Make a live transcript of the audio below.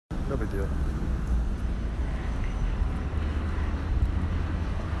deal.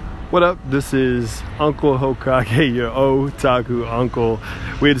 What up? This is Uncle Hokage, your otaku uncle.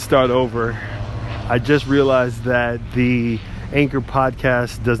 We had to start over. I just realized that the Anchor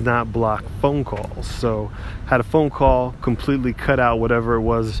podcast does not block phone calls. So had a phone call, completely cut out whatever it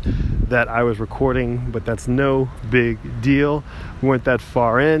was that I was recording, but that's no big deal. We weren't that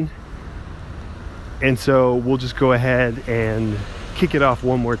far in. And so we'll just go ahead and kick it off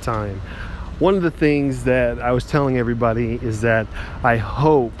one more time. One of the things that I was telling everybody is that I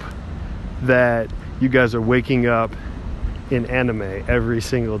hope that you guys are waking up in anime every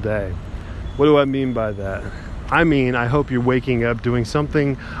single day. What do I mean by that? I mean, I hope you're waking up doing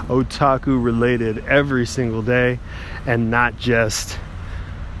something otaku related every single day and not just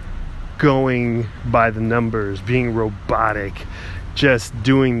going by the numbers, being robotic, just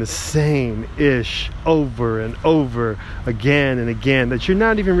doing the same ish over and over again and again that you're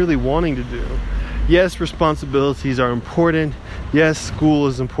not even really wanting to do. Yes, responsibilities are important. Yes, school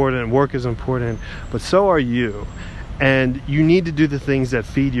is important, work is important, but so are you. And you need to do the things that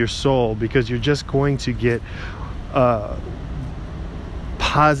feed your soul, because you're just going to get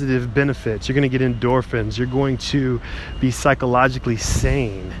positive benefits. You're going to get endorphins. You're going to be psychologically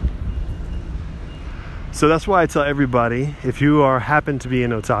sane. So that's why I tell everybody, if you happen to be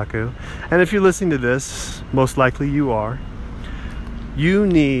an otaku, and if you're listening to this, most likely you are, you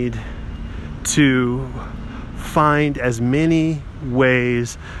need to find as many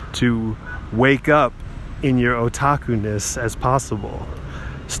ways to wake up in your otaku-ness as possible.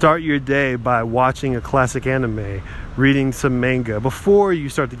 Start your day by watching a classic anime, reading some manga before you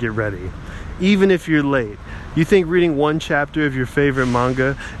start to get ready. Even if you're late. You think reading one chapter of your favorite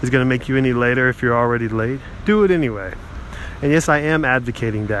manga is going to make you any later if you're already late? Do it anyway. And yes, I am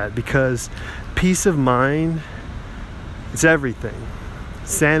advocating that, because peace of mind is everything.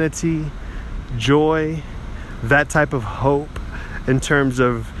 Sanity, joy, that type of hope, in terms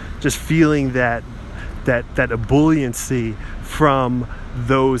of just feeling that ebulliency from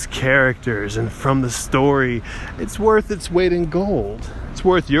those characters and from the story, it's worth its weight in gold. It's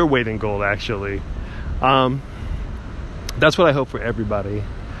worth your weight in gold, actually. That's what I hope for everybody.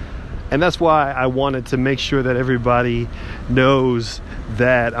 And that's why I wanted to make sure that everybody knows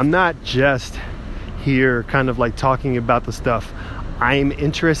that I'm not just here kind of like talking about the stuff I'm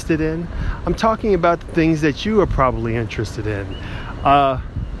interested in. I'm talking about the things that you are probably interested in.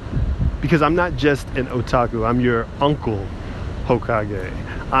 Because I'm not just an otaku. I'm your Uncle Hokage.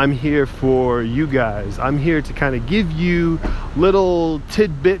 I'm here for you guys. I'm here to kind of give you little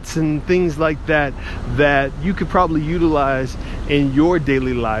tidbits and things like that that you could probably utilize in your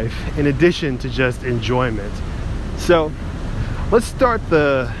daily life, in addition to just enjoyment. So let's start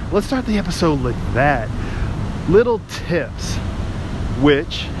the episode like that. Little tips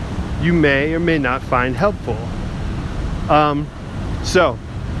which you may or may not find helpful. So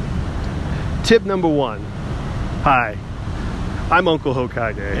tip number 1. Hi, I'm Uncle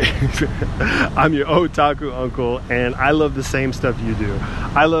Hokage. I'm your otaku uncle, and I love the same stuff you do.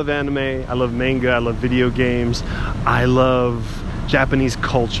 I love anime, I love manga, I love video games, I love Japanese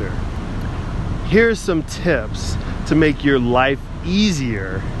culture. Here's some tips to make your life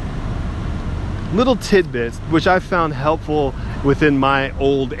easier. Little tidbits which I found helpful within my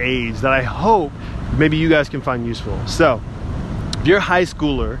old age that I hope maybe you guys can find useful. So, if you're a high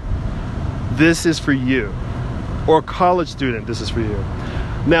schooler, this is for you. Or a college student, this is for you.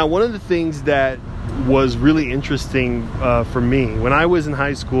 Now, one of the things that was really interesting for me, when I was in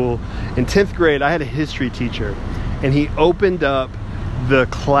high school, in 10th grade, I had a history teacher, and he opened up the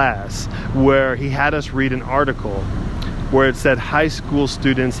class where he had us read an article where it said high school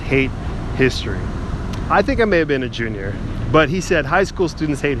students hate history. I think I may have been a junior, but he said high school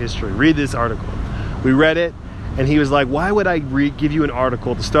students hate history. Read this article. We read it. And he was like, why would I give you an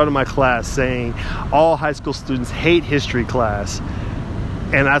article at the start of my class saying all high school students hate history class?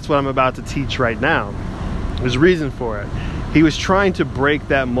 And that's what I'm about to teach right now. There's a reason for it. He was trying to break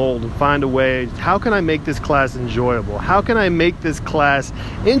that mold and find a way, how can I make this class enjoyable? How can I make this class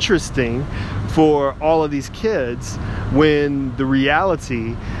interesting for all of these kids, when the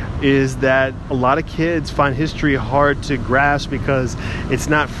reality is that a lot of kids find history hard to grasp because it's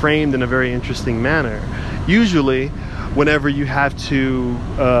not framed in a very interesting manner. Usually, whenever you have to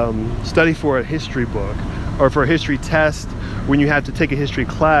study for a history book or for a history test, when you have to take a history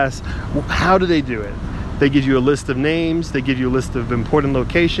class, how do they do it? They give you a list of names, they give you a list of important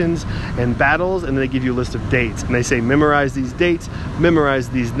locations and battles, and then they give you a list of dates. And they say, memorize these dates, memorize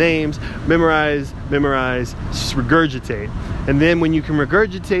these names, memorize, just regurgitate. And then when you can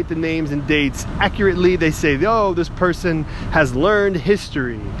regurgitate the names and dates accurately, they say, oh, this person has learned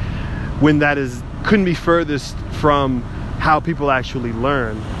history. when that couldn't be furthest from how people actually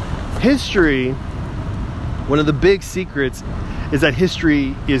learn. History, one of the big secrets is that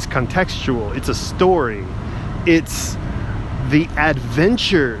history is contextual. It's a story. It's the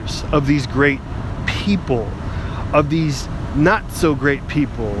adventures of these great people, of these not so great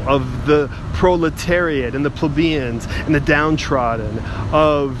people, of the proletariat and the plebeians and the downtrodden,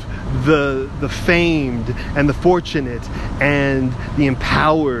 of the famed and the fortunate and the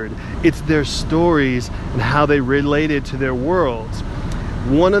empowered. It's their stories and how they related to their worlds.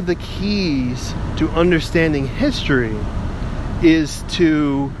 One of the keys to understanding history is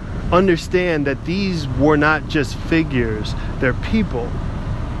to understand that these were not just figures, they're people.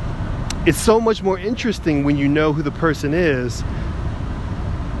 It's so much more interesting when you know who the person is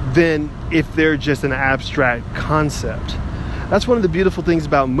than if they're just an abstract concept. That's one of the beautiful things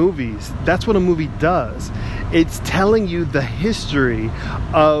about movies. That's what a movie does. It's telling you the history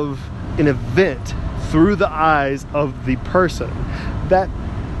of an event through the eyes of the person. That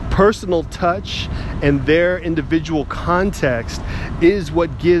personal touch and their individual context is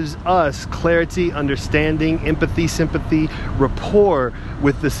what gives us clarity, understanding, empathy, sympathy, rapport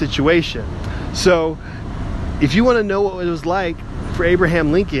with the situation. So if you want to know what it was like for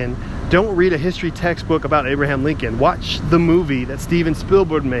Abraham Lincoln, don't read a history textbook about Abraham Lincoln. Watch the movie that Steven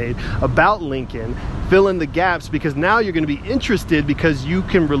Spielberg made about Lincoln. Fill in the gaps, because now you're going to be interested because you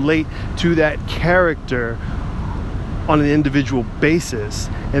can relate to that character on an individual basis,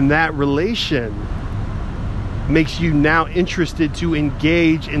 and that relation makes you now interested to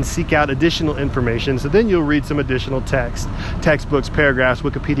engage and seek out additional information. So then you'll read some additional textbooks, paragraphs,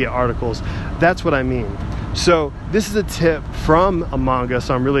 Wikipedia articles. That's what I mean. So this is a tip from a manga,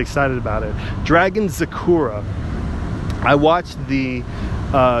 so I'm really excited about it. Dragon Sakura. I watched the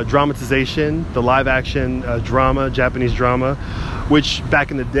dramatization, the live action drama, Japanese drama, which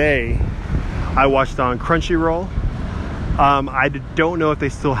back in the day I watched on Crunchyroll. I don't know if they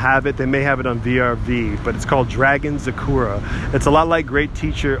still have it. They may have it on VRV, but it's called Dragon Sakura. It's a lot like Great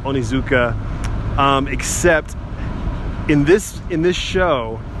Teacher Onizuka, except in this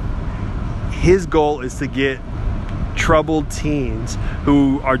show, his goal is to get troubled teens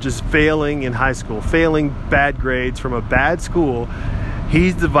who are just failing in high school, failing bad grades from a bad school.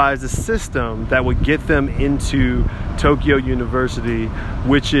 He's devised a system that would get them into Tokyo University,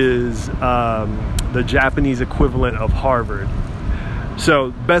 which is the Japanese equivalent of Harvard.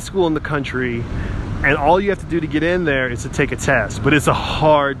 So, best school in the country, and all you have to do to get in there is to take a test, but it's a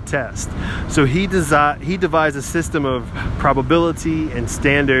hard test. So he devised a system of probability and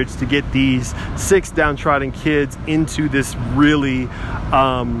standards to get these 6 downtrodden kids into this really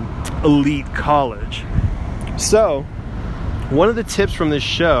elite college. So, one of the tips from this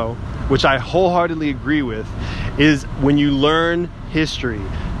show, which I wholeheartedly agree with, is when you learn history,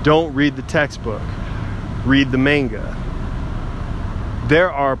 don't read the textbook, read the manga.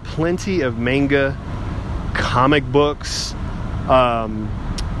 There are plenty of manga, comic books,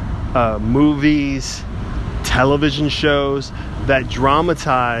 movies, television shows that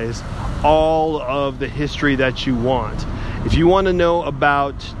dramatize all of the history that you want. If you want to know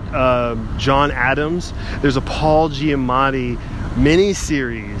about John Adams, there's a Paul Giamatti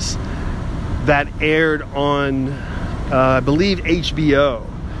miniseries that aired on, I believe, HBO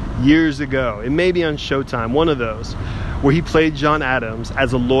years ago. It may be on Showtime, one of those, where he played John Adams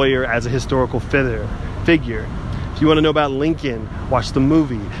as a lawyer, as a historical figure. If you want to know about Lincoln, watch the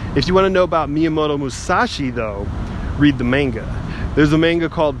movie. If you want to know about Miyamoto Musashi, though, read the manga. There's a manga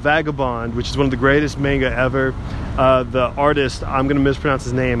called Vagabond, which is one of the greatest manga ever. The artist, I'm going to mispronounce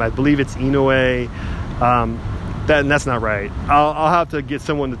his name. I believe it's Inoue. That's not right. I'll have to get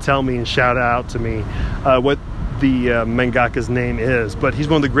someone to tell me and shout out to me what the mangaka's name is. But he's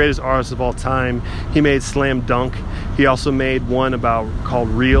one of the greatest artists of all time. He made Slam Dunk. He also made one called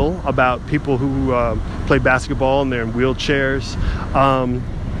Real, about people who play basketball and they're in wheelchairs.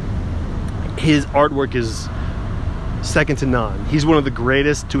 His artwork is second to none. He's one of the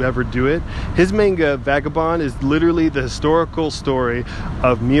greatest to ever do it. His manga, Vagabond, is literally the historical story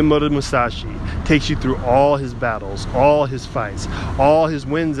of Miyamoto Musashi. Takes you through all his battles, all his fights, all his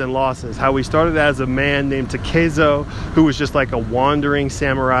wins and losses. How he started as a man named Takezo, who was just like a wandering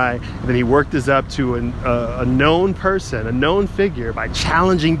samurai, and then he worked his up to a known person, a known figure, by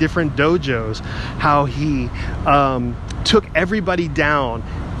challenging different dojos. How he took everybody down,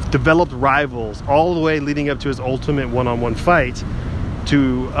 developed rivals, all the way leading up to his ultimate one-on-one fight,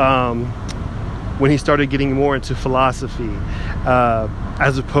 to when he started getting more into philosophy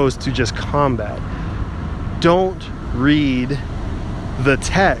as opposed to just combat. Don't read the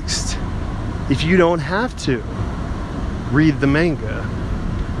text if you don't have to. Read the manga.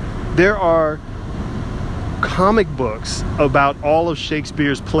 There are comic books about all of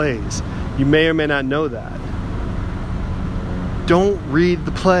Shakespeare's plays. You may or may not know that. Don't read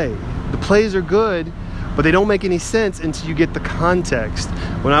the play. The plays are good, but they don't make any sense until you get the context.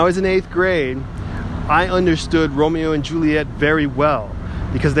 When I was in 8th grade, I understood Romeo and Juliet very well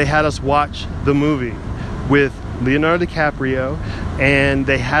because they had us watch the movie with Leonardo DiCaprio, and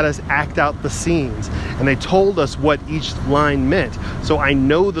they had us act out the scenes, and they told us what each line meant. So I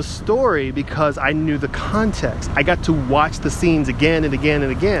know the story because I knew the context. I got to watch the scenes again and again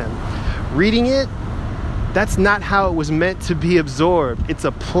and again. Reading it, that's not how it was meant to be absorbed. It's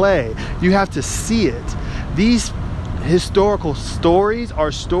a play. You have to see it. These historical stories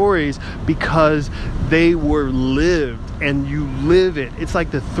are stories because they were lived, and you live it. It's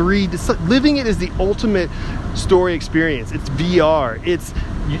like living it is the ultimate story experience. It's VR, it's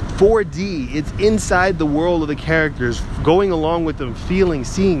 4D, it's inside the world of the characters, going along with them, feeling,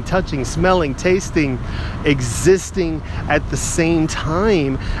 seeing, touching, smelling, tasting, existing at the same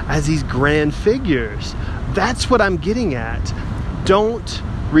time as these grand figures. That's what I'm getting at. Don't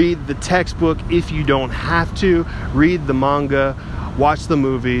read the textbook if you don't have to. Read the manga, watch the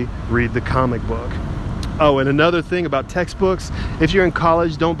movie, read the comic book. Oh, and another thing about textbooks, if you're in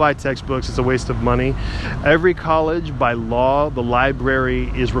college, don't buy textbooks. It's a waste of money. Every college, by law, the library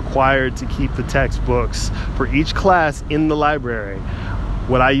is required to keep the textbooks for each class in the library.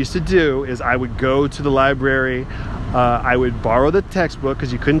 What I used to do is I would go to the library, I would borrow the textbook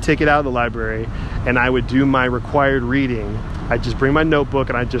because you couldn't take it out of the library, and I would do my required reading. I'd just bring my notebook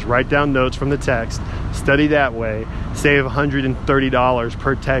and I'd just write down notes from the text, study that way, save $130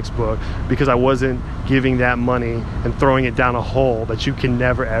 per textbook because I wasn't giving that money and throwing it down a hole that you can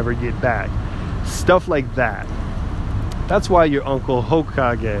never ever get back. Stuff like that. That's why your Uncle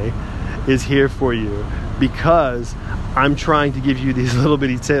Hokage is here for you, because I'm trying to give you these little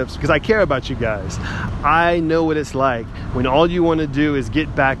bitty tips because I care about you guys. I know what it's like when all you want to do is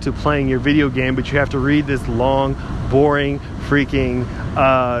get back to playing your video game, but you have to read this long, boring, freaking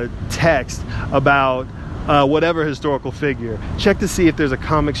text about whatever historical figure. Check to see if there's a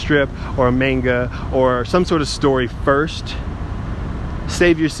comic strip or a manga or some sort of story first.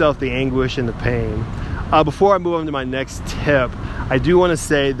 Save yourself the anguish and the pain. Before I move on to my next tip, I do want to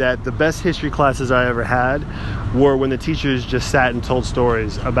say that the best history classes I ever had were when the teachers just sat and told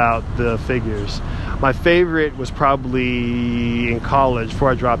stories about the figures. My favorite was probably in college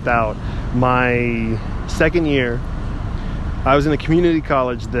before I dropped out. My second year, I was in a community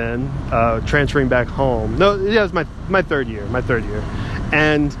college then, transferring back home. No, yeah, it was my third year.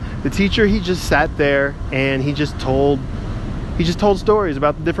 And the teacher, he just sat there and he just told stories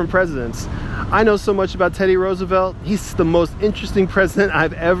about the different presidents. I know so much about Teddy Roosevelt. He's the most interesting president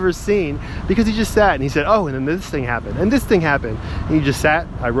I've ever seen because he just sat and he said, oh, and then this thing happened and this thing happened. And he just sat,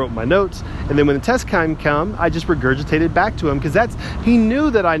 I wrote my notes, and then when the test time came, I just regurgitated back to him because he knew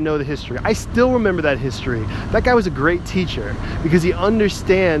that I know the history. I still remember that history. That guy was a great teacher because he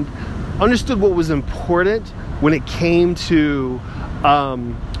understood what was important when it came to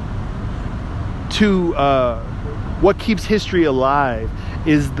what keeps history alive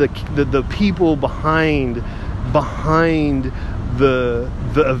is the people behind the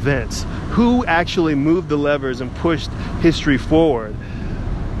events, who actually moved the levers and pushed history forward.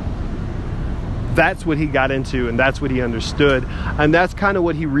 That's what he got into, and that's what he understood, and that's kind of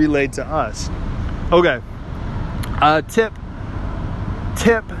what he relayed to us. Okay, tip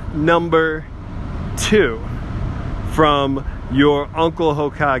number 2 from your Uncle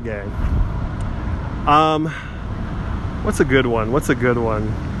Hokage. What's a good one?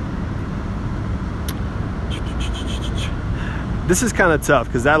 This is kind of tough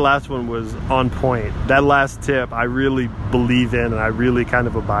because that last one was on point. That last tip I really believe in and I really kind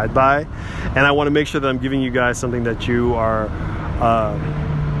of abide by. And I want to make sure that I'm giving you guys something that you are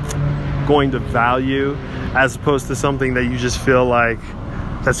going to value, as opposed to something that you just feel like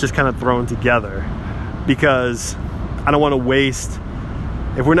that's just kind of thrown together. Because I don't want to waste...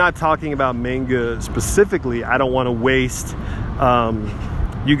 If we're not talking about manga specifically, I don't want to waste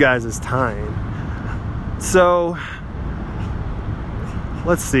you guys' time. So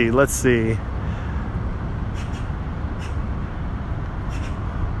let's see.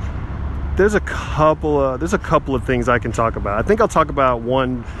 There's a couple of things I can talk about. I think I'll talk about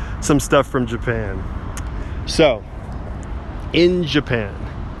some stuff from Japan. So in Japan,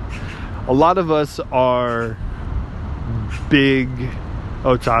 a lot of us are big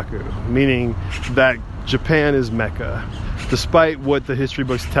otaku, meaning that Japan is Mecca. Despite what the history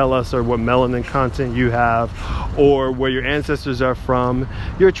books tell us, or what melanin content you have, or where your ancestors are from,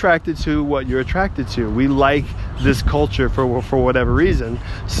 you're attracted to what you're attracted to. We like this culture for whatever reason.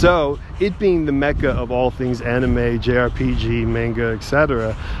 So it being the mecca of all things anime, JRPG, manga,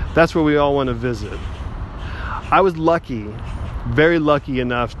 etc., that's where we all want to visit. I was lucky, very lucky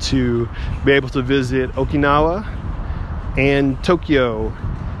enough to be able to visit Okinawa and Tokyo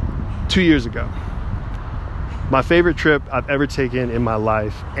 2 years ago. My favorite trip I've ever taken in my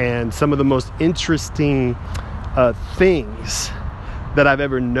life, and some of the most interesting things that I've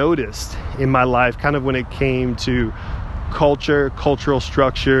ever noticed in my life, kind of when it came to culture, cultural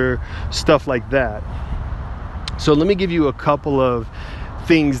structure, stuff like that. So let me give you a couple of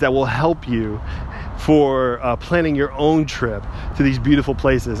things that will help you for planning your own trip to these beautiful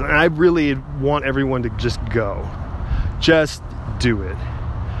places. And I really want everyone to just go. Just do it.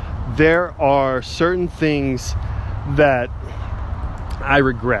 There are certain things that I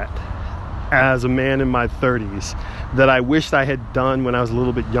regret as a man in my 30s that I wished I had done when I was a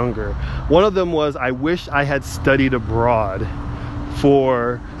little bit younger. One of them was I wish I had studied abroad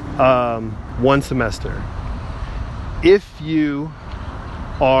for 1 semester. If you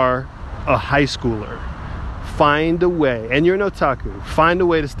are a high schooler, find a way, and you're an otaku, find a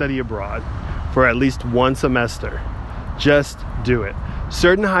way to study abroad for at least 1 semester. Just do it.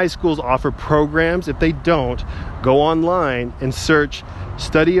 Certain high schools offer programs. If they don't, go online and search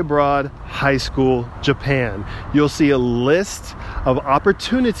Study Abroad High School Japan. You'll see a list of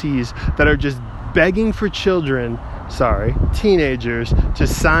opportunities that are just begging for teenagers to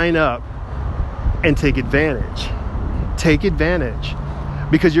sign up and take advantage. Take advantage.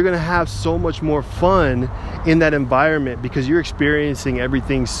 Because you're going to have so much more fun in that environment, because you're experiencing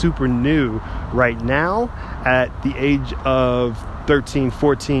everything super new right now at the age of 13,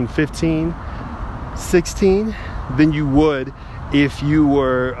 14, 15, 16 than you would if you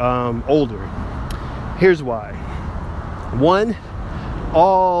were older. Here's why. One,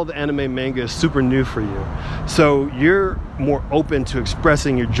 all the anime manga is super new for you. So you're more open to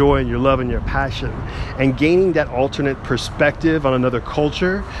expressing your joy and your love and your passion. And gaining that alternate perspective on another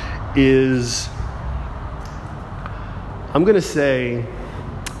culture is, I'm going to say,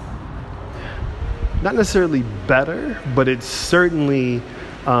 not necessarily better, but it's certainly,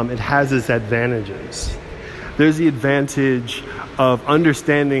 it has its advantages. There's the advantage of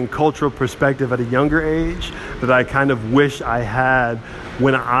understanding cultural perspective at a younger age that I kind of wish I had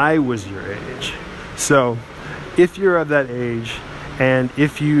when I was your age. So if you're of that age, and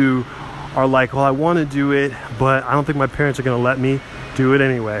if you are like, well, I want to do it, but I don't think my parents are going to let me, do it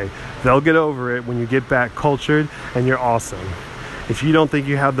anyway. They'll get over it when you get back cultured, and you're awesome. If you don't think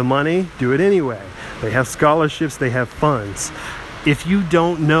you have the money, do it anyway. They have scholarships, they have funds. If you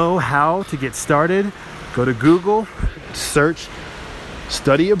don't know how to get started, go to Google, search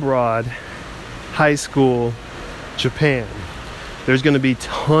Study Abroad High School Japan. There's going to be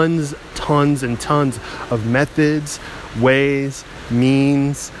tons and tons of methods, ways,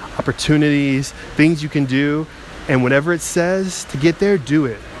 means, opportunities, things you can do. And whatever it says to get there, do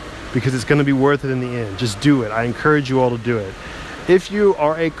it. Because it's going to be worth it in the end. Just do it. I encourage you all to do it. If you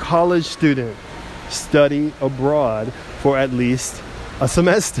are a college student, study abroad for at least a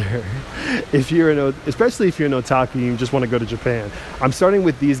semester. Especially if you're an otaku and you just want to go to Japan. I'm starting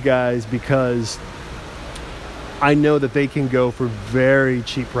with these guys because I know that they can go for very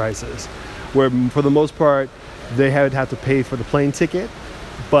cheap prices, where for the most part they would have to pay for the plane ticket,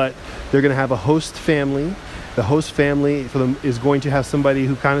 but they're going to have a host family. The host family for them is going to have somebody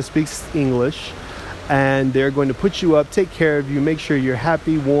who kind of speaks English, and they're going to put you up, take care of you, make sure you're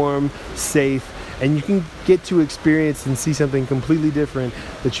happy, warm, safe, and you can get to experience and see something completely different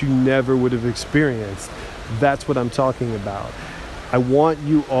that you never would have experienced. That's what I'm talking about. I want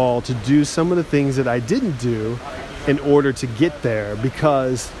you all to do some of the things that I didn't do in order to get there,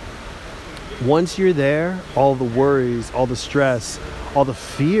 because once you're there, all the worries, all the stress, all the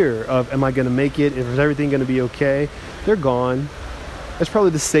fear of, am I going to make it? Is everything going to be okay? They're gone. It's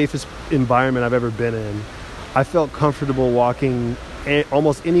probably the safest environment I've ever been in. I felt comfortable walking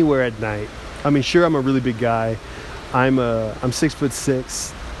almost anywhere at night. I mean, sure, I'm a really big guy. I'm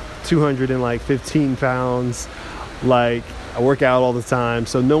 6'6", 215 pounds. Like, I work out all the time,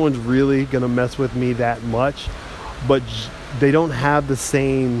 so no one's really gonna mess with me that much. But they don't have the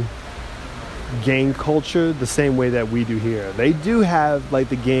same gang culture the same way that we do here. They do have like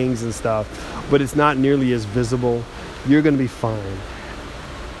the gangs and stuff, but it's not nearly as visible. You're gonna be fine.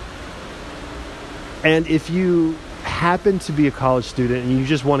 And if you happen to be a college student and you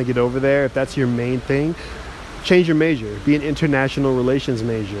just want to get over there, if that's your main thing, change your major, be an international relations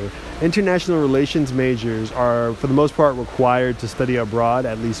major. International relations majors are, for the most part, required to study abroad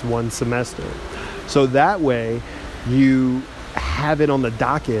at least one semester. So that way, you have it on the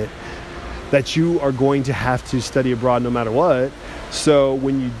docket that you are going to have to study abroad no matter what. So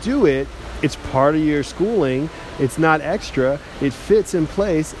when you do it, it's part of your schooling. It's not extra. It fits in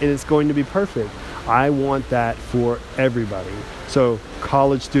place, and it's going to be perfect. I want that for everybody. So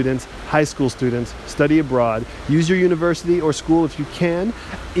college students, high school students, study abroad. Use your university or school if you can.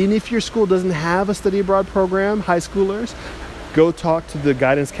 And if your school doesn't have a study abroad program, high schoolers, go talk to the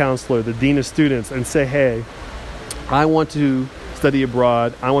guidance counselor, the dean of students, and say, hey, I want to study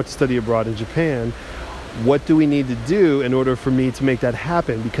abroad. I want to study abroad in Japan. What do we need to do in order for me to make that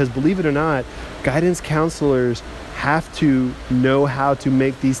happen? Because believe it or not, guidance counselors have to know how to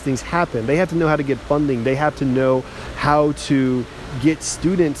make these things happen. They have to know how to get funding. They have to know how to get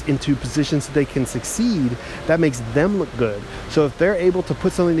students into positions so they can succeed. That makes them look good. So if they're able to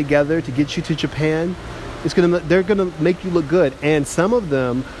put something together to get you to Japan, they're gonna make you look good. And some of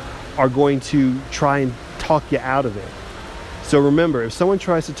them are going to try and talk you out of it. So remember, if someone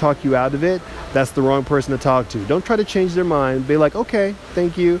tries to talk you out of it, that's the wrong person to talk to. Don't try to change their mind. Be like, okay,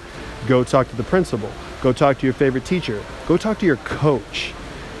 thank you. Go talk to the principal. Go talk to your favorite teacher. Go talk to your coach.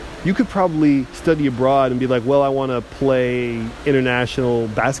 You could probably study abroad and be like, well, I want to play international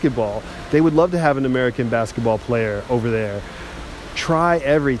basketball. They would love to have an American basketball player over there. Try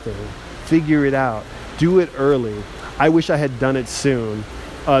everything. Figure it out. Do it early. I wish I had done it soon.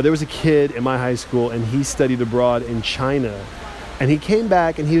 There was a kid in my high school, and he studied abroad in China. And he came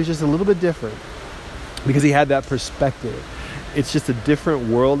back, and he was just a little bit different because he had that perspective. It's just a different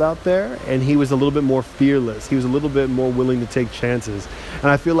world out there, and he was a little bit more fearless. He was a little bit more willing to take chances.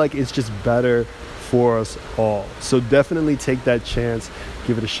 And I feel like it's just better for us all. So definitely take that chance,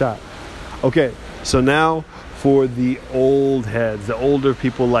 give it a shot. Okay, so now for the old heads, the older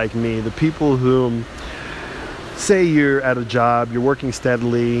people like me, the people who say you're at a job, you're working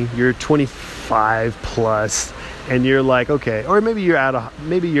steadily, you're 25 plus, and you're like, okay, or maybe you're out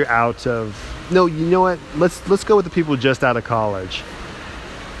of, no, you know what? Let's go with the people just out of college.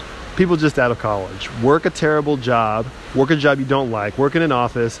 People just out of college. Work a terrible job, work a job you don't like, work in an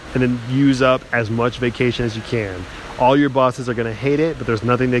office, and then use up as much vacation as you can. All your bosses are gonna hate it, but there's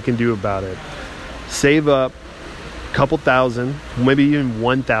nothing they can do about it. Save up a couple thousand, maybe even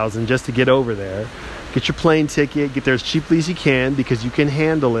 1,000 just to get over there. Get your plane ticket, get there as cheaply as you can because you can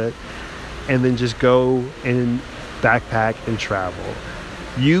handle it, and then just go and backpack and travel.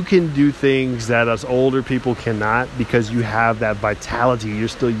 You can do things that us older people cannot because you have that vitality. You're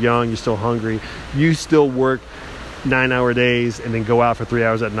still young, you're still hungry. You still work 9-hour days and then go out for 3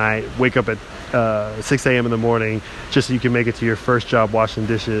 hours at night, wake up at 6 a.m. in the morning just so you can make it to your first job washing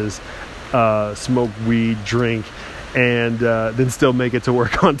dishes, smoke weed, drink, and then still make it to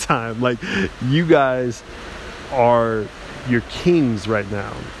work on time. Like, you guys are your kings right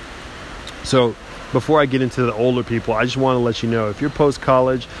now. So before I get into the older people, I just want to let you know, if you're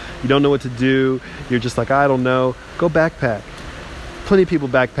post-college, you don't know what to do, you're just like, I don't know, go backpack. Plenty of people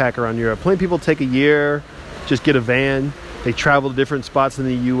backpack around Europe. Plenty of people take a year, just get a van, they travel to different spots in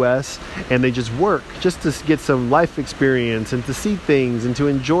the US, and they just work just to get some life experience and to see things and to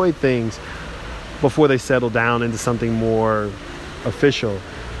enjoy things before they settle down into something more official.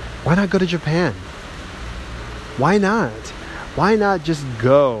 Why not go to Japan? Why not? Why not just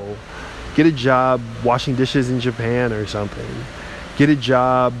go? Get a job washing dishes in Japan or something. Get a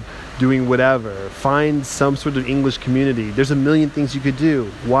job doing whatever. Find some sort of English community. There's a million things you could do.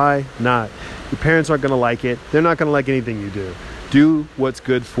 Why not? Your parents aren't going to like it. They're not going to like anything you do. Do what's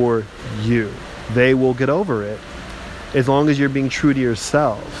good for you. They will get over it. As long as you're being true to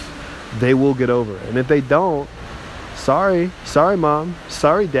yourself, they will get over it. And if they don't, sorry mom,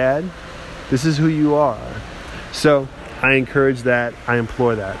 sorry dad, this is who you are. So I encourage that, I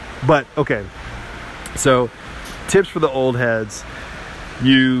implore that. But okay, so tips for the old heads.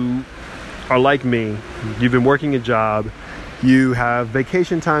 You are like me, you've been working a job, you have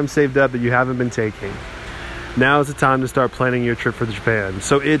vacation time saved up that you haven't been taking. Now is the time to start planning your trip for Japan.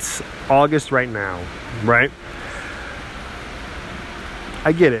 So it's August right now, right?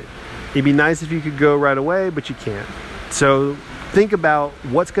 I get it. It'd be nice if you could go right away, but you can't. So think about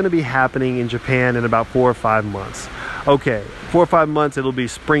what's going to be happening in Japan in about 4 or 5 months. Okay, 4 or 5 months, it'll be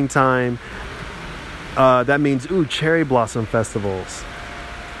springtime. That means, cherry blossom festivals.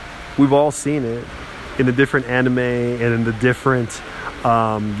 We've all seen it in the different anime and in the different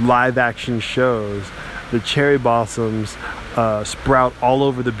live action shows. The cherry blossoms sprout all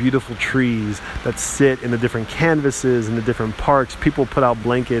over the beautiful trees that sit in the different canvases in the different parks. People put out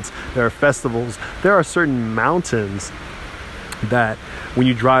blankets. There are festivals. There are certain mountains that when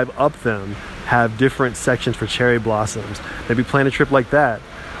you drive up them have different sections for cherry blossoms. Maybe plan a trip like that.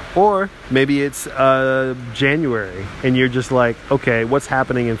 Or maybe it's January and you're just like, okay, what's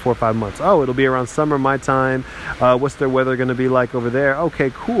happening in 4 or 5 months? Oh, it'll be around summer my time. What's their weather going to be like over there?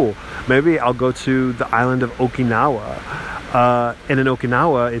 Okay, cool. Maybe I'll go to the island of Okinawa. And in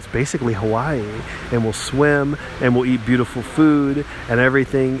Okinawa, it's basically Hawaii. And we'll swim and we'll eat beautiful food and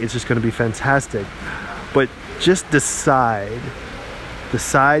everything. It's just going to be fantastic. But just decide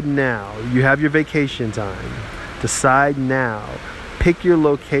now. You have your vacation time. Decide now. Pick your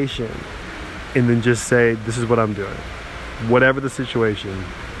location and then just say, this is what I'm doing. Whatever the situation,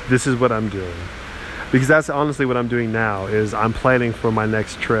 this is what I'm doing. Because that's honestly what I'm doing now, is I'm planning for my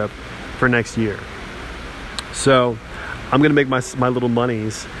next trip for next year. So I'm going to make my little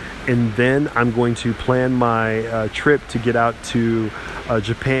monies, and then I'm going to plan my trip to get out to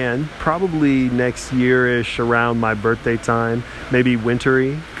Japan, probably next year-ish around my birthday time, maybe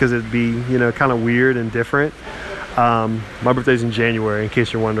wintry, because it'd be, kind of weird and different. My birthday's in January, in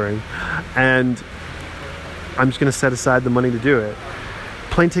case you're wondering, and I'm just gonna set aside the money to do it.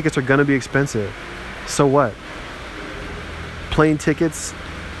 Plane tickets are gonna be expensive. So what? Plane tickets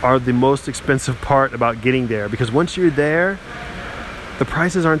are the most expensive part about getting there, because once you're there, the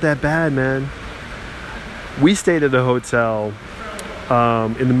prices aren't that bad, man. We stayed at a hotel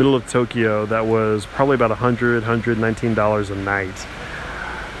in the middle of Tokyo that was probably about $119 a night.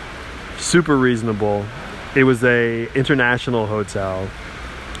 Super reasonable. It was a international hotel,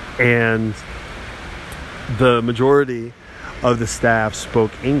 and the majority of the staff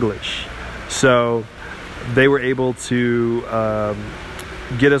spoke English. So they were able to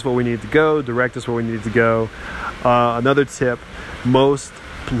get us where we needed to go, direct us where we needed to go. Another tip, most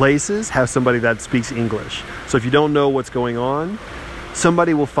places have somebody that speaks English. So if you don't know what's going on,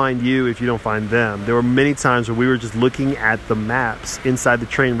 somebody will find you if you don't find them. There were many times where we were just looking at the maps inside the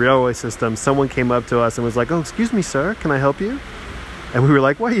train railway system. Someone came up to us and was like, "Oh, excuse me, sir, can I help you?" And we were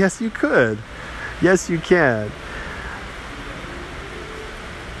like, "Well, yes, you could. Yes, you can."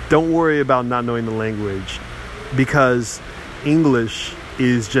 Don't worry about not knowing the language, because English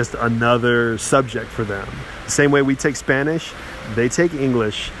is just another subject for them. The same way we take Spanish, they take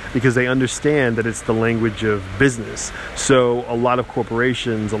English, because they understand that it's the language of business. So a lot of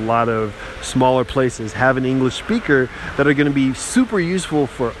corporations, a lot of smaller places have an English speaker that are going to be super useful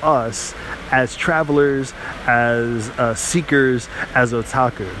for us as travelers, as seekers, as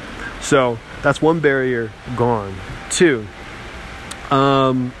otaku. So that's one barrier gone. 2,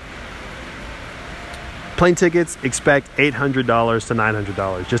 plane tickets, expect $800 to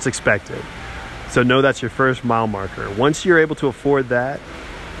 $900. Just expect it. So know that's your first mile marker. Once you're able to afford that,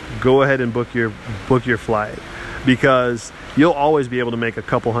 go ahead and book your flight, because you'll always be able to make a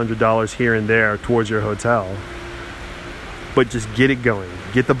couple $100s here and there towards your hotel. But just get it going,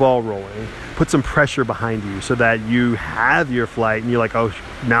 get the ball rolling, put some pressure behind you so that you have your flight and you're like, oh,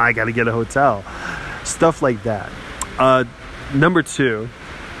 now I got to get a hotel. Stuff like that. Number 2,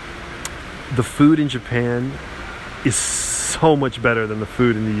 the food in Japan is so much better than the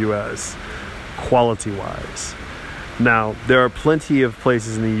food in the US, quality-wise. Now, there are plenty of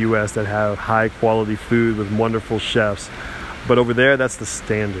places in the US that have high quality food with wonderful chefs, but over there, that's the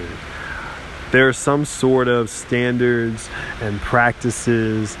standard. There are some sort of standards and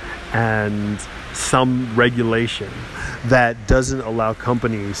practices and some regulation that doesn't allow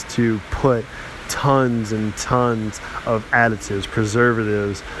companies to put tons and tons of additives,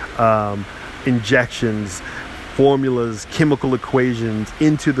 preservatives, injections, formulas, chemical equations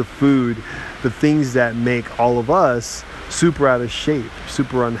into the food, the things that make all of us super out of shape,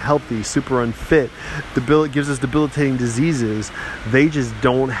 super unhealthy, super unfit, gives us debilitating diseases. They just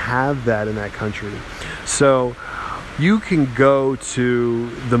don't have that in that country. So you can go to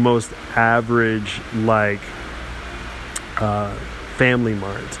the most average, Family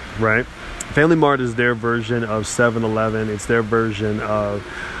Mart, right? Family Mart is their version of 7-Eleven. It's their version of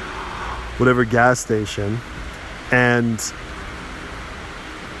whatever gas station. And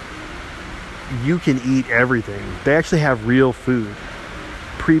you can eat everything. They actually have real food.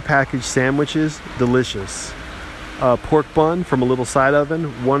 Pre-packaged sandwiches, delicious. Pork bun from a little side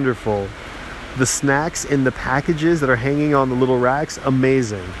oven, wonderful. The snacks in the packages that are hanging on the little racks,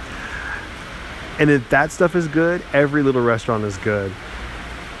 amazing. And if that stuff is good, every little restaurant is good.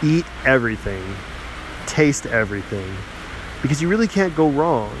 Eat everything. Taste everything. Because you really can't go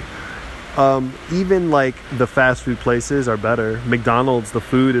wrong. Even like the fast food places are better. McDonald's, the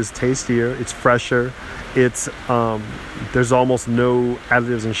food is tastier, it's fresher, it's there's almost no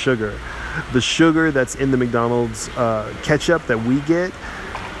additives and sugar. The sugar that's in the McDonald's ketchup that we get,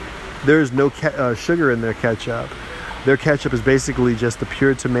 there's no sugar in their ketchup. Their ketchup is basically just the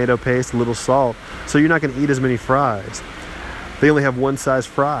pure tomato paste, a little salt, so you're not going to eat as many fries. They only have one size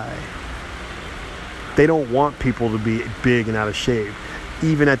fry. They don't want people to be big and out of shape,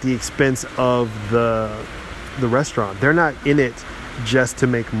 even at the expense of the restaurant. They're not in it just to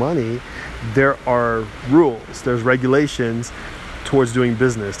make money. There are rules, there's regulations towards doing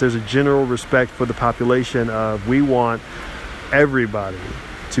business. There's a general respect for the population of, we want everybody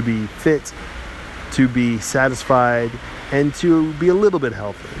to be fit, to be satisfied, and to be a little bit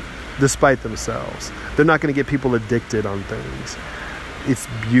healthy despite themselves. They're not going to get people addicted on things. It's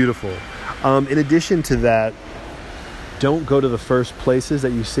beautiful. In addition to that, don't go to the first places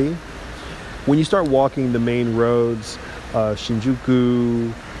that you see. When you start walking the main roads,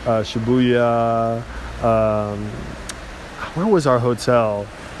 Shinjuku, Shibuya, where was our hotel?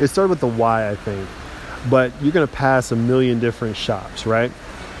 It started with the Y, I think. But you're going to pass a million different shops, right?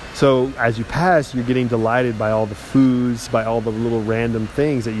 So as you pass, you're getting delighted by all the foods, by all the little random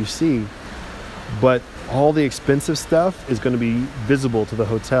things that you see. But all the expensive stuff is going to be visible to the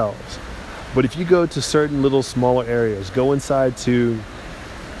hotels. But if you go to certain little smaller areas, go inside to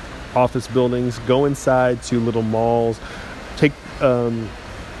office buildings, go inside to little malls,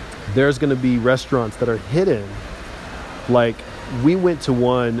 there's going to be restaurants that are hidden. Like, we went to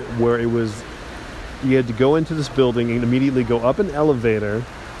one where it was, you had to go into this building and immediately go up an elevator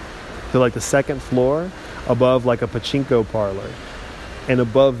to like the second floor above like a pachinko parlor. And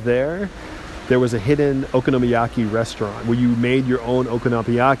above there was a hidden okonomiyaki restaurant where you made your own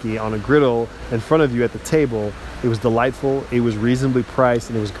okonomiyaki on a griddle in front of you at the table. It was delightful. It was reasonably priced,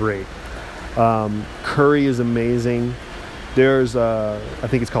 and it was great. Curry is amazing. There's, I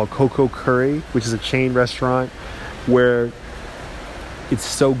think it's called Coco Curry, which is a chain restaurant where it's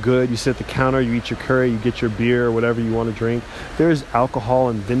so good. You sit at the counter, you eat your curry, you get your beer or whatever you want to drink. There's alcohol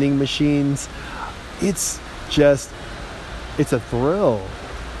and vending machines. It's a thrill.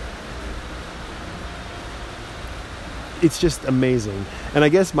 It's just amazing. And I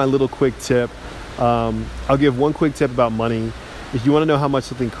guess my little quick tip, I'll give one quick tip about money. If you want to know how much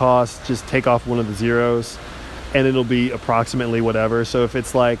something costs, just take off one of the zeros and it'll be approximately whatever. So if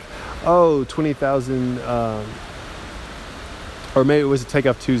it's like, 20,000, or maybe it was to take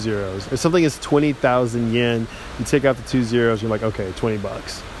off 2 zeros. If something is 20,000 yen, you take out the 2 zeros, you're like, okay,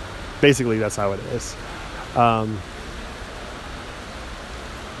 $20. Basically, that's how it is.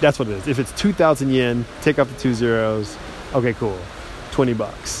 That's what it is. If it's 2,000 yen, take off the 2 zeros. Okay, cool.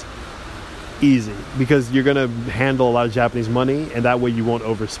 $20. Easy. Because you're going to handle a lot of Japanese money, and that way you won't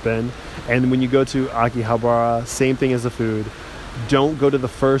overspend. And when you go to Akihabara, same thing as the food. Don't go to the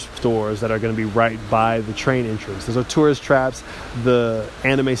first stores that are going to be right by the train entrance. Those are tourist traps. The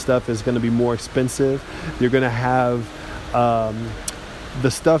anime stuff is going to be more expensive. You're going to have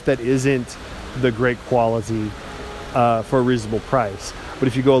the stuff that isn't the great quality for a reasonable price. But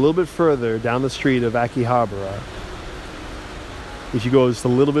if you go a little bit further down the street of Akihabara, if you go just a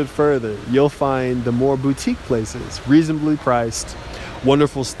little bit further, you'll find the more boutique places, reasonably priced,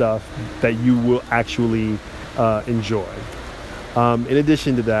 wonderful stuff that you will actually enjoy. In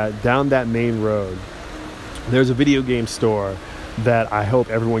addition to that, down that main road, there's a video game store that I hope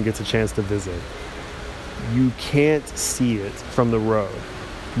everyone gets a chance to visit. You can't see it from the road.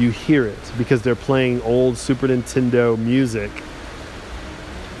 You hear it because they're playing old Super Nintendo music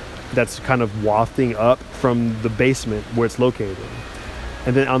that's kind of wafting up from the basement where it's located.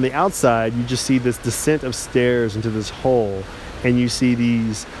 And then on the outside, you just see this descent of stairs into this hole, and you see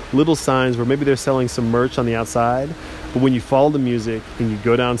these little signs where maybe they're selling some merch on the outside, but when you follow the music and you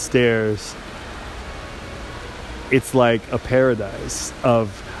go downstairs, it's like a paradise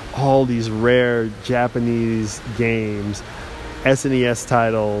of all these rare Japanese games, SNES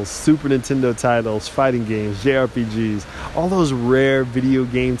titles, Super Nintendo titles, fighting games, JRPGs. All those rare video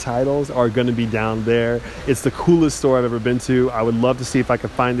game titles are going to be down there. It's the coolest store I've ever been to. I would love to see if I could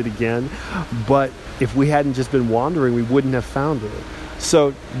find it again. But if we hadn't just been wandering, we wouldn't have found it.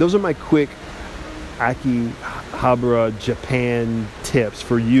 So those are my quick Akihabara Japan tips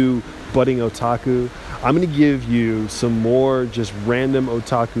for you budding otaku. I'm going to give you some more just random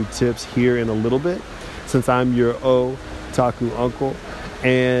otaku tips here in a little bit, since I'm your otaku uncle,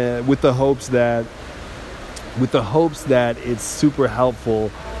 and with the hopes that it's super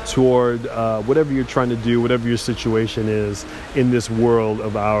helpful toward whatever you're trying to do, whatever your situation is in this world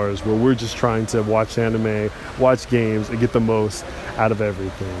of ours, where we're just trying to watch anime, watch games, and get the most out of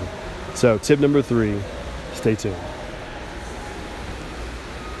everything. So tip number 3, stay tuned.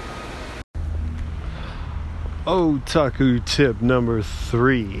 Otaku tip number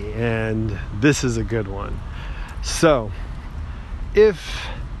 3, and this is a good one. So if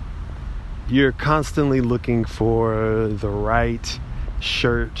you're constantly looking for the right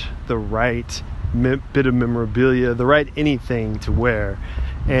shirt, the right bit of memorabilia, the right anything to wear,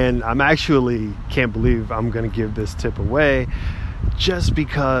 and I'm actually can't believe I'm going to give this tip away just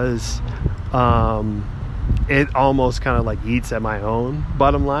because it almost kind of like eats at my own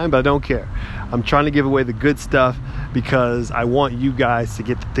bottom line, but I don't care. I'm trying to give away the good stuff because I want you guys to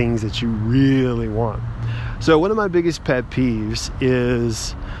get the things that you really want. So one of my biggest pet peeves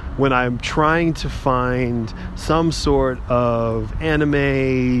is when I'm trying to find some sort of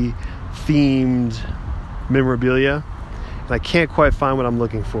anime themed memorabilia and I can't quite find what I'm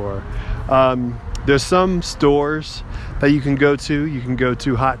looking for. There's some stores that you can go to. You can go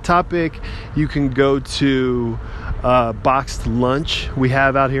to Hot Topic. You can go to Boxed Lunch we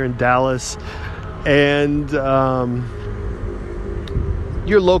have out here in Dallas. And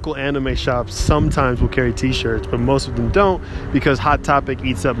your local anime shops sometimes will carry t-shirts, but most of them don't because Hot Topic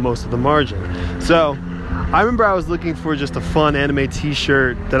eats up most of the margin. So I remember I was looking for just a fun anime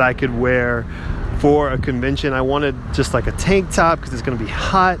t-shirt that I could wear for a convention. I wanted just like a tank top because it's going to be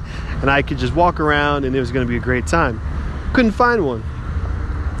hot and I could just walk around and it was going to be a great time. Couldn't find one.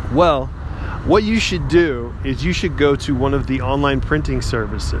 Well, what you should do is you should go to one of the online printing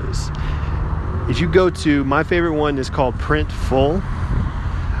services. If you go to, my favorite one is called Printful.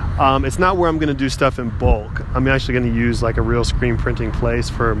 It's not where I'm going to do stuff in bulk. I'm actually going to use like a real screen printing place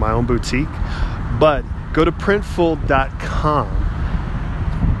for my own boutique. But go to printful.com.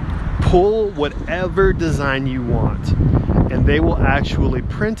 Pull whatever design you want and they will actually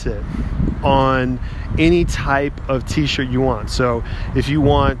print it on any type of t-shirt you want. So if you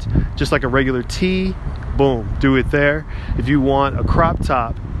want just like a regular tee, boom, do it there. If you want a crop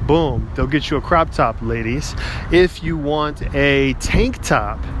top, boom, they'll get you a crop top, ladies. If you want a tank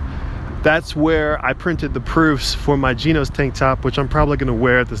top, that's where I printed the proofs for my Geno's tank top, which I'm probably going to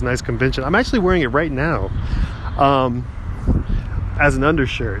wear at this nice convention. I'm actually wearing it right now as an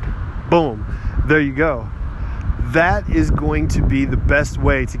undershirt. Boom, there you go. That is going to be the best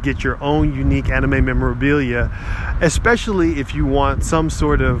way to get your own unique anime memorabilia, especially if you want some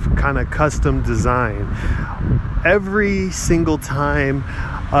sort of kind of custom design. Every single time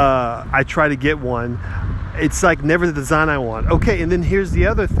I try to get one, it's like never the design I want. Okay, and then here's the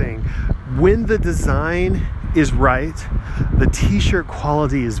other thing. When the design is right, the t-shirt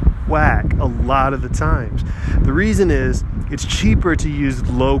quality is whack a lot of the times. The reason is it's cheaper to use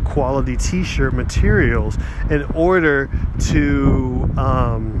low quality t-shirt materials in order to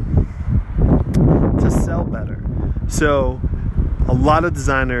sell better. So a lot of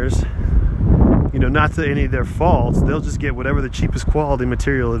designers, you know, not to any of their faults, they'll just get whatever the cheapest quality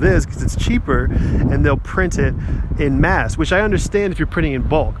material it is because it's cheaper and they'll print it in mass, which I understand if you're printing in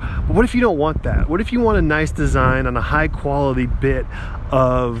bulk. But what if you don't want that? What if you want a nice design on a high quality bit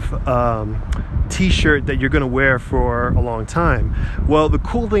of t-shirt that you're going to wear for a long time? Well, the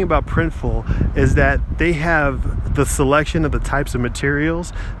cool thing about Printful is that they have the selection of the types of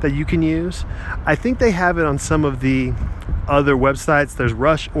materials that you can use. I think they have it on some of the other websites. There's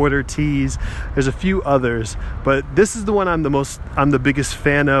Rush Order Tees, there's a few others, but this is the one I'm the biggest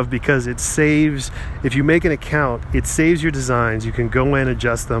fan of because it saves, if you make an account, it saves your designs. You can go in,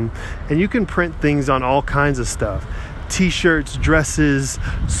 adjust them, and you can print things on all kinds of stuff. T-shirts, dresses,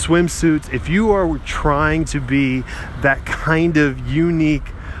 swimsuits. If you are trying to be that kind of unique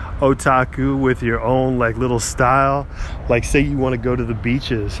otaku with your own like little style, like say you want to go to the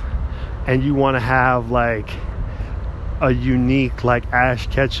beaches and you want to have like a unique like Ash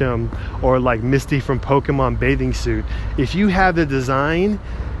Ketchum or like Misty from Pokemon bathing suit, if you have the design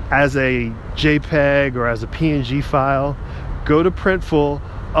as a JPEG or as a PNG file, go to Printful,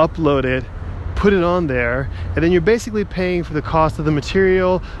 upload it, put it on there, and then you're basically paying for the cost of the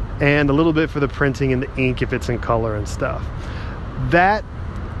material and a little bit for the printing and the ink if it's in color and stuff. That,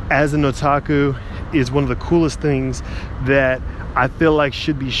 as an otaku, is one of the coolest things that I feel like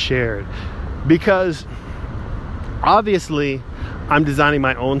should be shared, because obviously I'm designing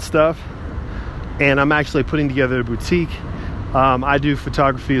my own stuff and I'm actually putting together a boutique. I do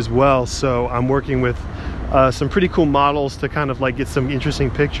photography as well, so I'm working with some pretty cool models to kind of like get some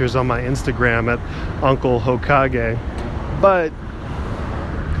interesting pictures on my Instagram at Uncle Hokage. But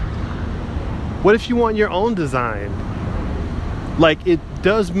what if you want your own design? Like, it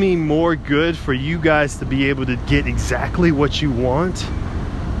does me more good for you guys to be able to get exactly what you want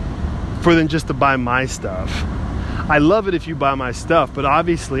than just to buy my stuff. I love it if you buy my stuff, but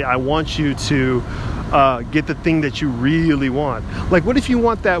obviously I want you to get the thing that you really want. Like, what if you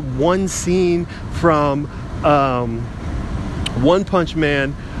want that one scene from One Punch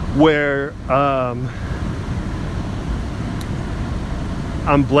Man where I'm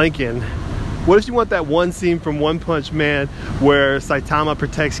blanking. What if you want that one scene from One Punch Man where Saitama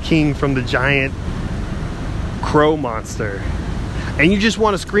protects King from the giant crow monster, and you just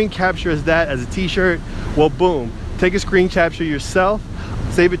want to screen capture as a t-shirt? Well, boom, take a screen capture yourself,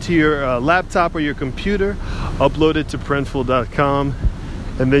 save it to your laptop or your computer, upload it to Printful.com,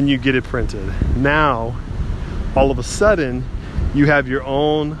 and then you get it printed. Now, all of a sudden, you have your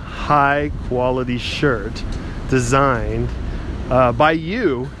own high quality shirt designed by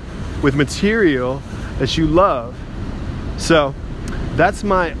you with material that you love. So that's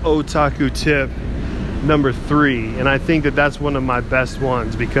my otaku tip number 3, and I think that that's one of my best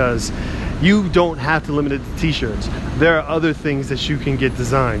ones, because you don't have to limit it to t-shirts. There are other things that you can get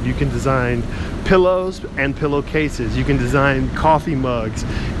designed. You can design pillows and pillowcases. You can design coffee mugs.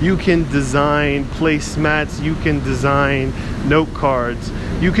 You can design placemats. You can design note cards.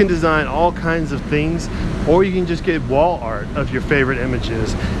 You can design all kinds of things, or you can just get wall art of your favorite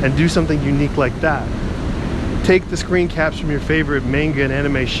images and do something unique like that. Take the screen caps from your favorite manga and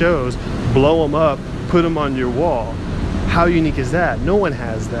anime shows, blow them up, put them on your wall. How unique is that? No one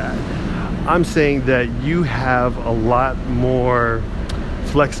has that. I'm saying that you have a lot more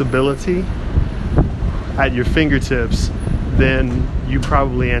flexibility at your fingertips than you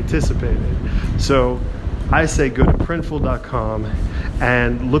probably anticipated. So I say go to Printful.com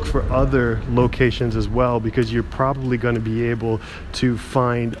and look for other locations as well, because you're probably going to be able to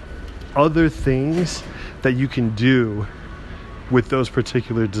find other things that you can do with those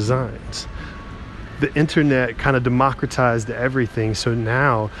particular designs. The internet kind of democratized everything, so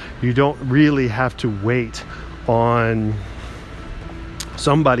now you don't really have to wait on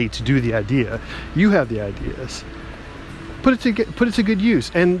somebody to do the idea. You have the ideas. Put it to good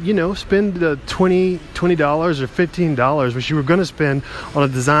use, and spend the $20 or $15 which you were going to spend on a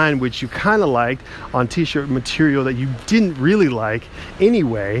design which you kind of liked, on t-shirt material that you didn't really like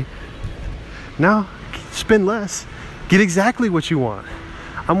anyway. Now spend less, get exactly what you want.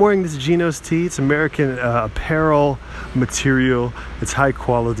 I'm wearing this Geno's tee. It's American apparel material. It's high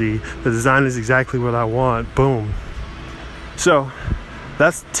quality. The design is exactly what I want. Boom. So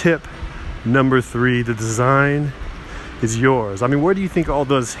that's tip number 3. The design is yours. I mean, where do you think all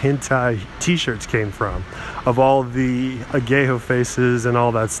those hentai t-shirts came from? Of all the Ageho faces and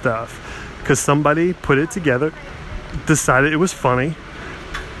all that stuff. Because somebody put it together, decided it was funny,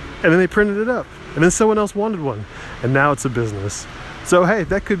 and then they printed it up. And then someone else wanted one. And now it's a business. So hey,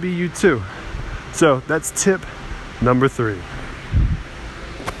 that could be you too. So that's tip number 3.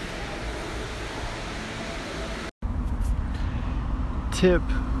 Tip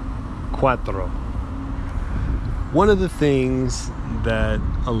 4. One of the things that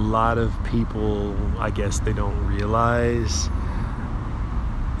a lot of people, I guess they don't realize,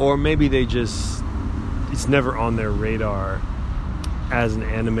 or maybe it's never on their radar as an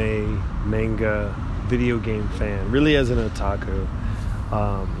anime, manga, video game fan, really as an otaku,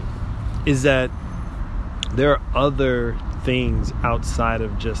 is that there are other things outside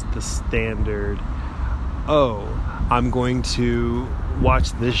of just the standard, I'm going to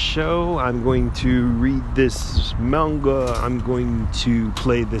watch this show, I'm going to read this manga, I'm going to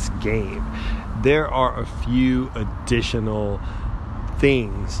play this game. There are a few additional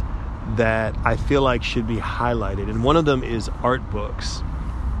things that I feel like should be highlighted, and one of them is art books.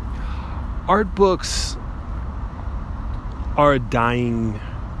 Art books are a dying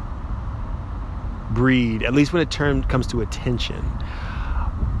breed, at least when it comes to attention.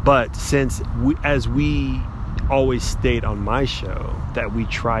 But since as we always state on my show, that we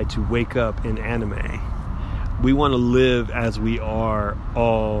try to wake up in anime, we want to live as we are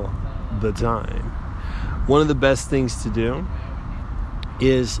all the time. One of the best things to do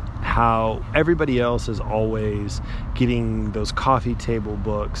is how everybody else is always getting those coffee table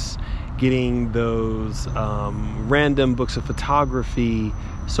books, getting those random books of photography,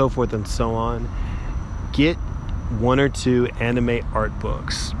 so forth and so on. Get 1 or 2 anime art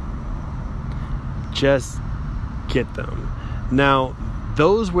books. Just get them. Now,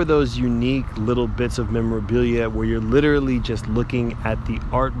 those were those unique little bits of memorabilia where you're literally just looking at the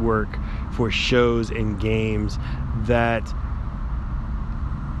artwork for shows and games that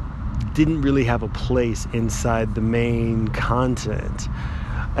didn't really have a place inside the main content.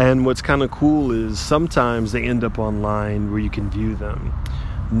 And what's kind of cool is sometimes they end up online where you can view them.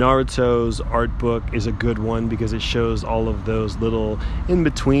 Naruto's art book is a good one because it shows all of those little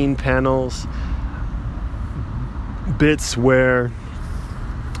in-between panels. bits where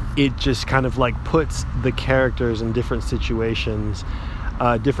it just kind of like puts the characters in different situations,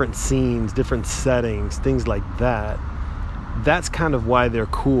 different scenes, different settings, things like that. That's kind of why they're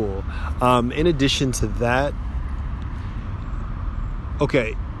cool. In addition to that,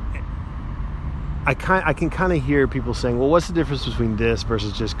 okay, I can kind of hear people saying, well, what's the difference between this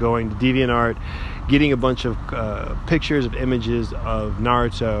versus just going to DeviantArt, getting a bunch of pictures of images of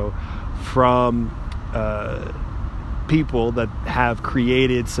Naruto from people that have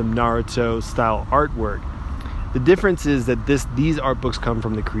created some Naruto style artwork. The difference is that these art books come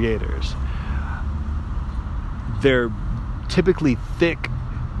from the creators. They're typically thick,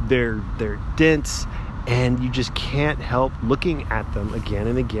 they're dense, and you just can't help looking at them again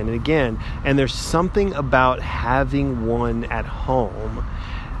and again and again. And there's something about having one at home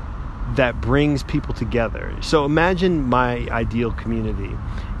that brings people together. So imagine my ideal community.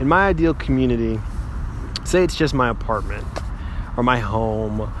 In my ideal community, say it's just my apartment or my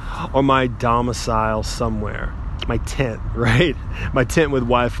home or my domicile somewhere, my tent, right? My tent with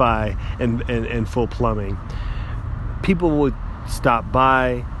Wi-Fi and full plumbing. People would stop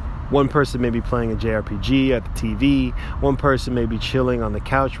by. One person may be playing a JRPG at the TV. One person may be chilling on the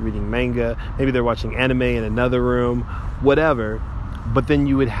couch reading manga. Maybe they're watching anime in another room, whatever. But then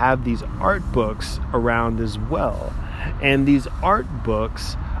you would have these art books around as well. And these art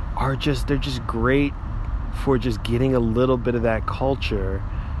books they're just great for just getting a little bit of that culture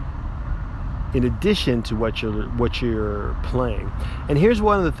in addition to what you're playing. And here's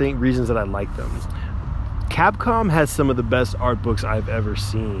one of the reasons that I like them. Capcom has some of the best art books I've ever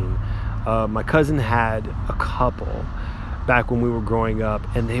seen. My cousin had a couple back when we were growing up,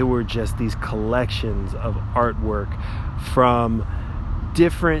 and they were just these collections of artwork from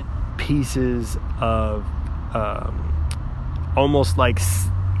different pieces of almost like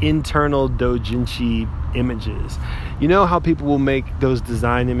internal doujinshi images. You know how people will make those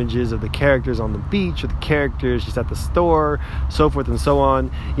design images of the characters on the beach or the characters just at the store, so forth and so on.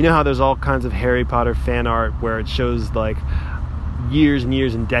 You know how there's all kinds of Harry Potter fan art where it shows like years and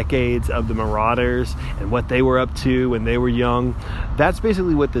years and decades of the Marauders and what they were up to when they were young. That's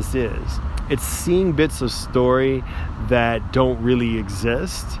basically what this is. It's seeing bits of story that don't really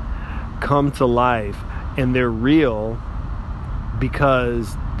exist come to life, and they're real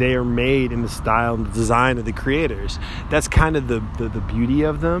because they are made in the style and the design of the creators. That's kind of the beauty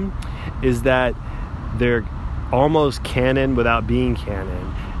of them, is that they're almost canon without being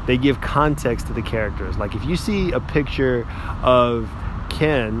canon. They give context to the characters. Like if you see a picture of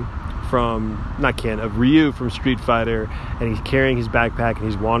Ryu from Street Fighter, and he's carrying his backpack and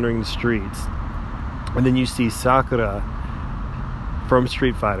he's wandering the streets, and then you see Sakura from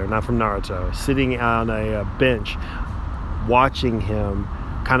Street Fighter, not from Naruto, sitting on a bench watching him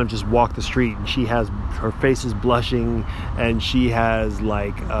kind of just walk the street, and her face is blushing, and she has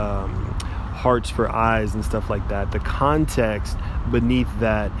like hearts for eyes and stuff like that. The context beneath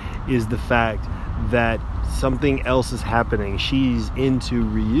that is the fact that something else is happening. She's into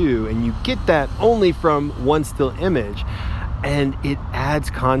Ryu, and you get that only from one still image, and it adds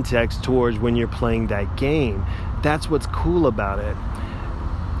context towards when you're playing that game. That's what's cool about it.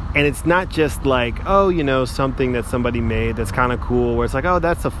 And it's not just like, something that somebody made that's kind of cool, where it's like, oh,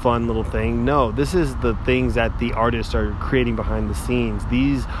 that's a fun little thing. No, this is the things that the artists are creating behind the scenes.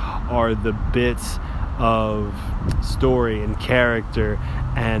 These are the bits of story and character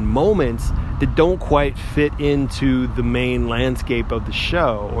and moments that don't quite fit into the main landscape of the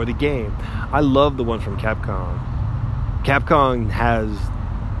show or the game. I love the one from Capcom. Capcom has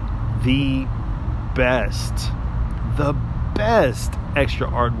the best extra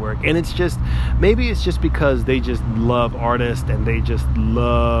artwork, and maybe it's just because they just love artists, and they just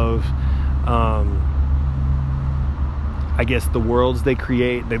love I guess the worlds they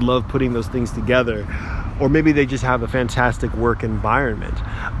create. They love putting those things together, or maybe they just have a fantastic work environment.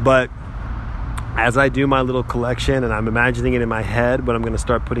 But as I do my little collection and I'm imagining it in my head what I'm going to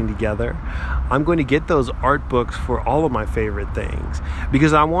start putting together, I'm going to get those art books for all of my favorite things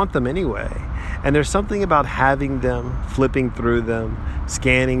because I want them anyway. And there's something about having them, flipping through them,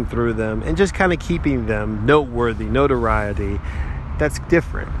 scanning through them, and just kind of keeping them notoriety, that's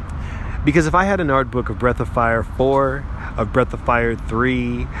different. Because if I had an art book of Breath of Fire 4, of Breath of Fire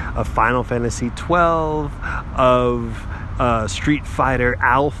 3, of Final Fantasy 12, of Street Fighter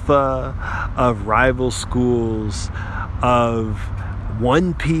Alpha, of Rival Schools, of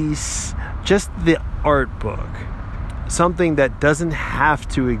One Piece, just the art book, something that doesn't have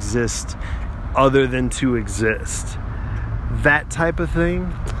to exist other than to exist, that type of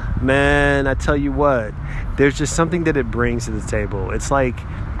thing, man, I tell you what, there's just something that it brings to the table. It's like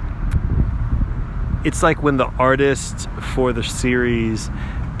it's like when the artists for the series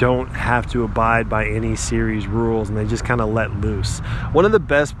don't have to abide by any series rules and they just kind of let loose. One of the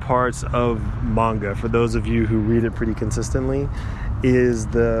best parts of manga, for those of you who read it pretty consistently, is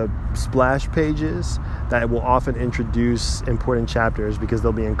the splash pages that will often introduce important chapters because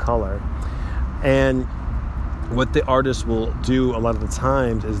they'll be in color. And what the artists will do a lot of the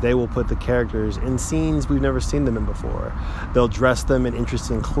times is they will put the characters in scenes we've never seen them in before. They'll dress them in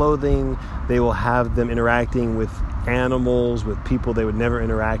interesting clothing. They will have them interacting with animals, with people they would never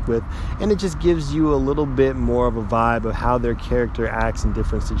interact with. And it just gives you a little bit more of a vibe of how their character acts in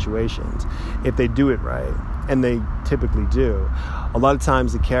different situations, if they do it right. And they typically do. A lot of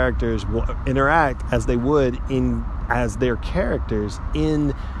times the characters will interact as they would as their characters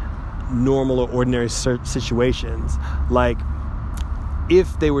in normal or ordinary situations. Like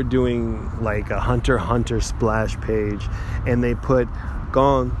if they were doing like a Hunter x Hunter splash page and they put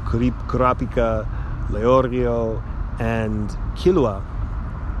Gon, Kurapika, Leorio, and Killua,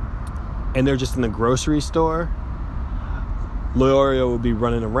 and they're just in the grocery store, Leorio would be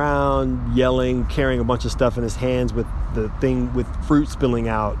running around, yelling, carrying a bunch of stuff in his hands with the thing with fruit spilling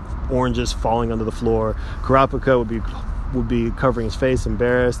out, oranges falling onto the floor. Kurapika would be covering his face,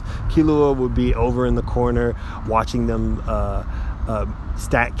 embarrassed. Killua would be over in the corner watching them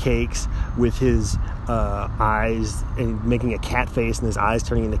stack cakes with his eyes and making a cat face and his eyes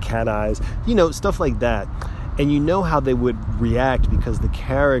turning into cat eyes. You know, stuff like that. And you know how they would react because the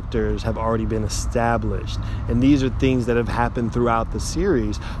characters have already been established. And these are things that have happened throughout the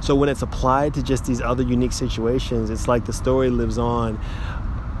series. So when it's applied to just these other unique situations, it's like the story lives on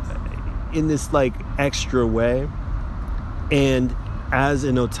in this like extra way. And as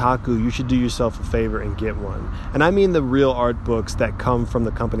an otaku, you should do yourself a favor and get one. And I mean the real art books that come from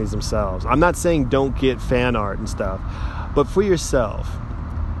the companies themselves. I'm not saying don't get fan art and stuff, but for yourself,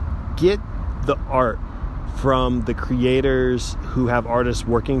 get the art from the creators who have artists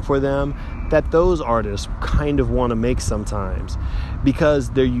working for them that those artists kind of want to make sometimes,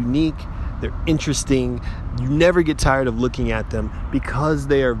 because they're unique, they're interesting, you never get tired of looking at them because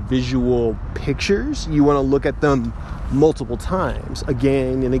they are visual pictures. You want to look at them multiple times,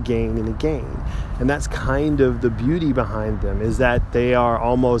 again and again and again. And that's kind of the beauty behind them, is that they are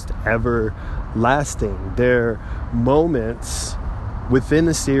almost everlasting. They're moments within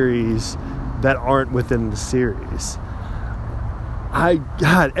the series that aren't within the series.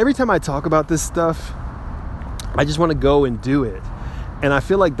 God, every time I talk about this stuff, I just want to go and do it. And I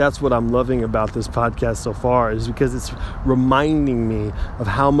feel like that's what I'm loving about this podcast so far, is because it's reminding me of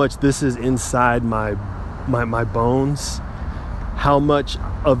how much this is inside my bones, how much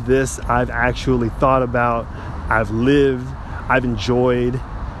of this I've actually thought about, I've lived, I've enjoyed,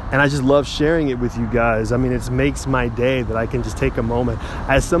 and I just love sharing it with you guys. I mean, it makes my day that I can just take a moment.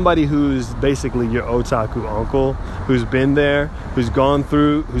 As somebody who's basically your otaku uncle, who's been there, who's gone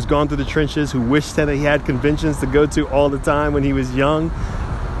through the trenches, who wished that he had conventions to go to all the time when he was young,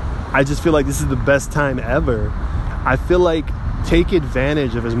 I just feel like this is the best time ever. I feel like take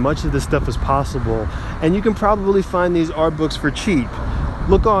advantage of as much of this stuff as possible. And you can probably find these art books for cheap.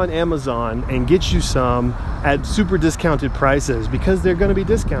 Look on Amazon and get you some at super discounted prices, because they're going to be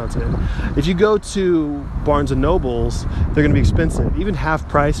discounted. If you go to Barnes & Nobles, they're going to be expensive. Even half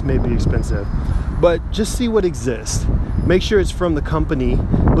price may be expensive. But just see what exists. Make sure it's from the company.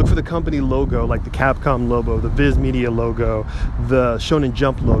 Look for the company logo, like the Capcom logo, the Viz Media logo, the Shonen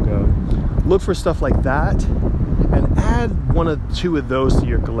Jump logo. Look for stuff like that and add one or two of those to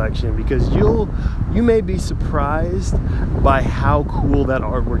your collection, because you may be surprised by how cool that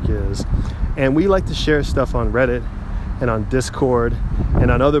artwork is. And we like to share stuff on Reddit and on Discord and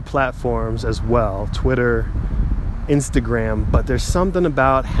on other platforms as well, Twitter, Instagram, but there's something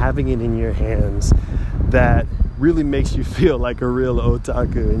about having it in your hands that really makes you feel like a real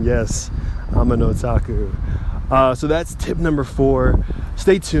otaku. And yes, I'm an otaku. So that's tip number 4.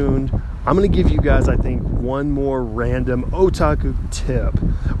 Stay tuned. I'm going to give you guys, I think, one more random otaku tip,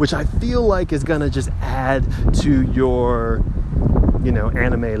 which I feel like is going to just add to your,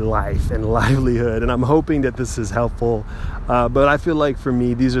 anime life and livelihood. And I'm hoping that this is helpful. But I feel like for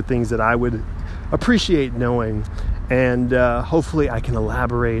me, these are things that I would appreciate knowing. And hopefully I can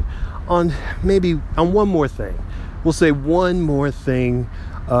elaborate on one more thing. We'll say one more thing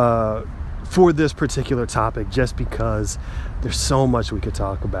for this particular topic, just because there's so much we could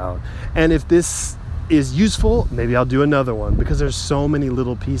talk about. And if this is useful, maybe I'll do another one, because there's so many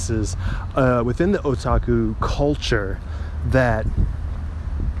little pieces within the otaku culture that,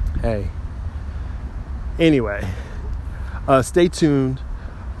 hey. Anyway, stay tuned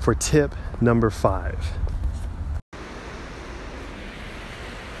for tip number 5.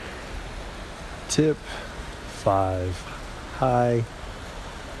 Tip 5. Hi,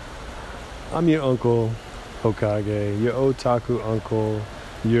 I'm your Uncle Hokage, your otaku uncle,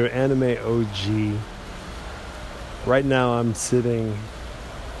 your anime OG. Right now I'm sitting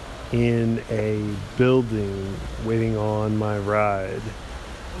in a building waiting on my ride,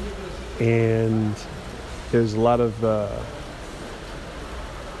 and there's a lot of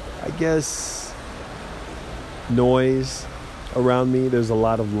noise around me. There's a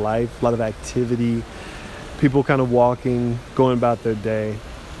lot of life, a lot of activity, people kind of walking, going about their day.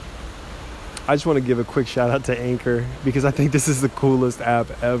 I just want to give a quick shout out to Anchor, because I think this is the coolest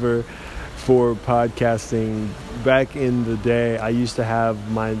app ever for podcasting. Back in the day, I used to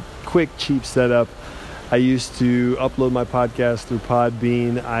have my quick, cheap setup. I used to upload my podcast through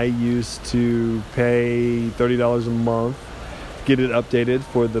Podbean. I used to pay $30 a month, get it updated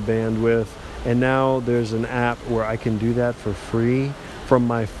for the bandwidth. And now there's an app where I can do that for free from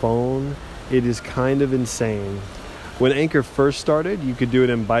my phone. It is kind of insane. When Anchor first started, you could do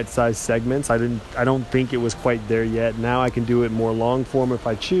it in bite-sized segments. I don't think it was quite there yet. Now I can do it more long form if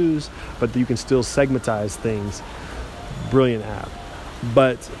I choose, but you can still segmentize things. Brilliant app.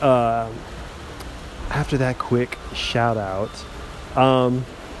 But after that quick shout out,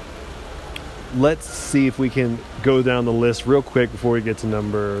 let's see if we can go down the list real quick before we get to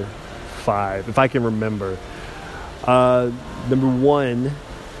number 5, if I can remember. Number 1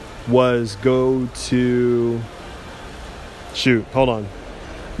 was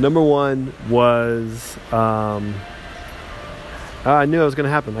Number 1 was I knew it was going to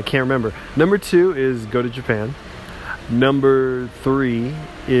happen. I can't remember. Number 2 is go to Japan. Number 3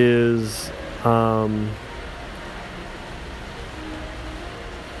 is that's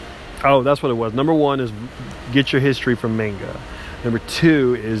what it was. Number 1 is get your history from manga. Number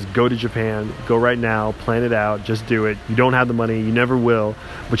 2 is go to Japan. Go right now. Plan it out. Just do it. You don't have the money. You never will.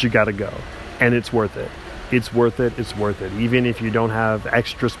 But you got to go. And it's worth it. It's worth it. It's worth it. Even if you don't have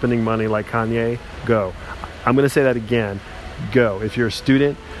extra spending money like Kanye, go. I'm going to say that again. Go. If you're a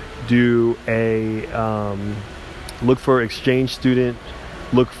student, do a look for exchange student.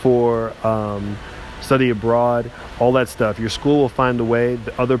 Look for study abroad. All that stuff. Your school will find a way.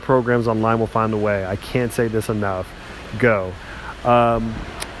 The other programs online will find a way. I can't say this enough. Go.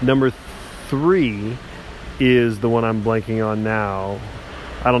 Number 3 is the one I'm blanking on now.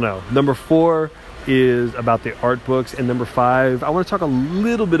 I don't know. Number 4 is about the art books. And number 5, I want to talk a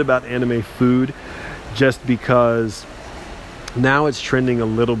little bit about anime food, just because now it's trending a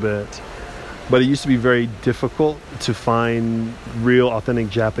little bit. But it used to be very difficult to find real,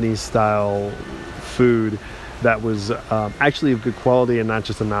 authentic Japanese style food that was actually of good quality and not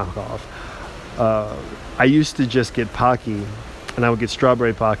just a knockoff. I used to just get Pocky, and I would get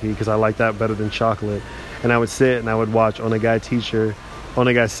strawberry Pocky because I like that better than chocolate. And I would sit and I would watch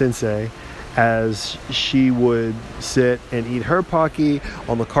Onegai Sensei, as she would sit and eat her Pocky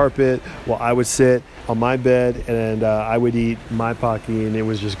on the carpet while I would sit on my bed and I would eat my Pocky, and it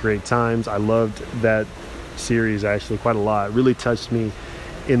was just great times. I loved that series actually quite a lot. It really touched me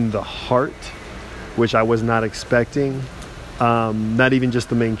in the heart, which I was not expecting. Not even just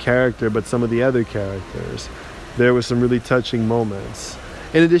the main character, but some of the other characters. There were some really touching moments.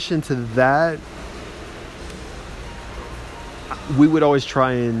 In addition to that, we would always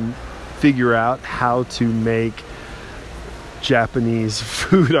try and figure out how to make Japanese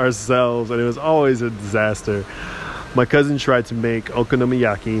food ourselves, and it was always a disaster. My cousin tried to make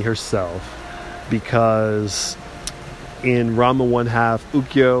okonomiyaki herself, because in Ramen 1/2,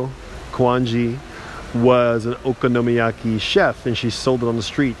 Ukyo Kwanji was an okonomiyaki chef, and she sold it on the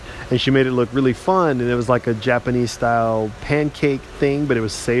street, and she made it look really fun, and it was like a Japanese style pancake thing, but it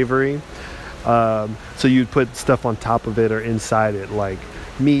was savory. So you'd put stuff on top of it or inside it, like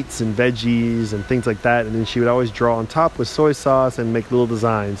meats and veggies and things like that, and then she would always draw on top with soy sauce and make little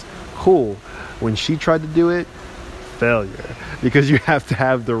designs. Cool. When she tried to do it, failure, because you have to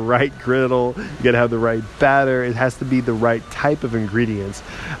have the right griddle, you got to have the right batter, it has to be the right type of ingredients.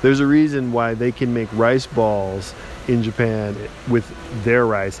 There's a reason why they can make rice balls in Japan with their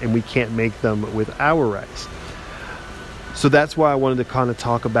rice, and we can't make them with our rice. So that's why I wanted to kind of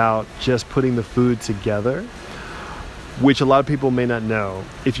talk about just putting the food together, which a lot of people may not know.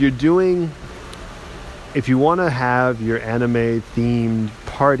 If you want to have your anime themed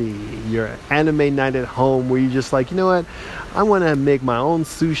party, your anime night at home, where you're just like, you know what, I want to make my own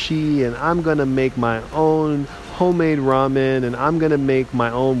sushi, and I'm going to make my own homemade ramen, and I'm going to make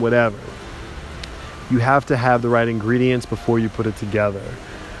my own whatever. You have to have the right ingredients before you put it together.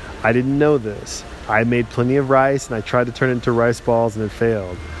 I didn't know this. I made plenty of rice, and I tried to turn it into rice balls, and it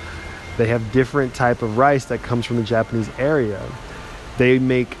failed. They have different type of rice that comes from the Japanese area. They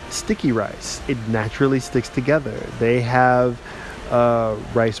make sticky rice. It naturally sticks together. They have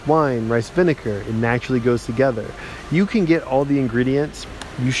rice wine, rice vinegar. It naturally goes together. You can get all the ingredients.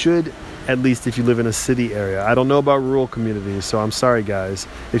 You should, at least if you live in a city area. I don't know about rural communities, so I'm sorry guys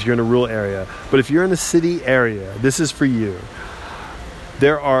if you're in a rural area. But if you're in a city area, this is for you.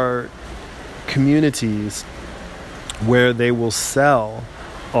 There are communities where they will sell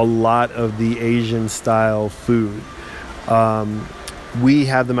a lot of the Asian style food. We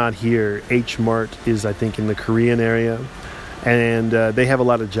have them out here. H Mart is, I think, in the Korean area, and they have a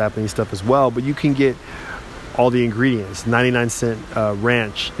lot of Japanese stuff as well, but you can get all the ingredients. 99-cent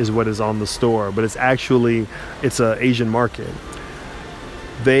ranch is what is on the store, but it's an Asian market.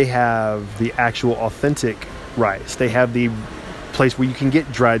 They have the actual authentic rice. They have the place where you can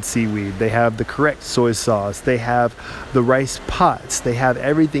get dried seaweed. They have the correct soy sauce. They have the rice pots. They have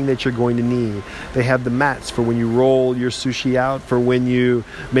everything that you're going to need. They have the mats for when you roll your sushi out, for when you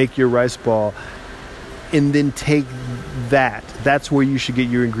make your rice ball. And then take that. That's where you should get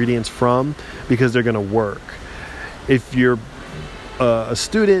your ingredients from, because they're going to work. If you're a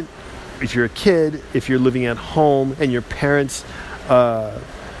student, if you're a kid, if you're living at home and your parents are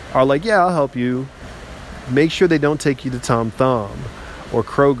like, yeah, I'll help you, make sure they don't take you to Tom Thumb or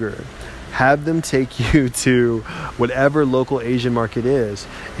Kroger. Have them take you to whatever local Asian market is.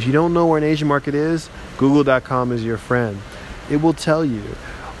 If you don't know where an Asian market is, Google.com is your friend. It will tell you.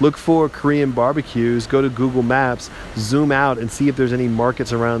 Look for Korean barbecues, go to Google Maps, zoom out and see if there's any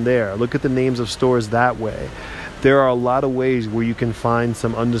markets around there. Look at the names of stores that way. There are a lot of ways where you can find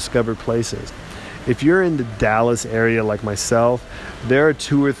some undiscovered places. If you're in the Dallas area like myself, there are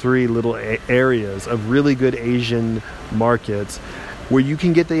 2 or 3 little areas of really good Asian markets where you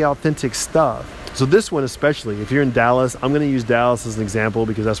can get the authentic stuff. So this one especially, if you're in Dallas, I'm going to use Dallas as an example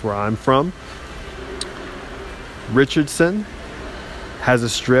because that's where I'm from. Richardson has a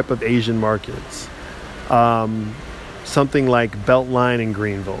strip of Asian markets. Something like Beltline in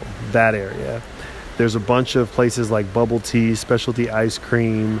Greenville, that area. There's a bunch of places like Bubble Tea, Specialty Ice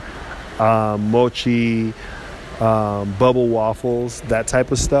Cream, mochi, bubble waffles, that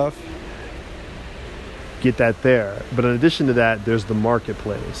type of stuff. Get that there. But in addition to that, there's the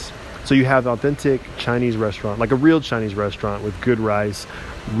marketplace. So you have authentic Chinese restaurant, like a real Chinese restaurant with good rice,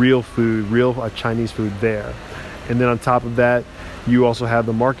 real food, real Chinese food there. And then on top of that, you also have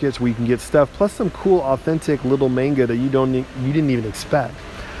the markets where you can get stuff, plus some cool, authentic little manga that you didn't even expect.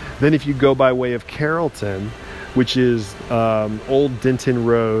 Then if you go by way of Carrollton, which is Old Denton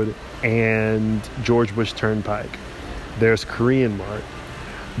Road and George Bush Turnpike, there's Korean Mart.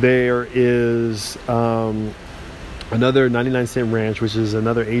 There is another 99-cent ranch, which is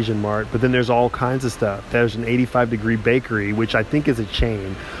another Asian mart. But then there's all kinds of stuff. There's an 85-degree bakery, which I think is a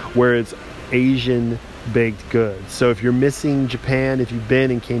chain, where it's Asian baked goods. So if you're missing Japan, if you've been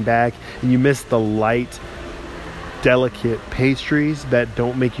and came back and you miss the light, delicate pastries that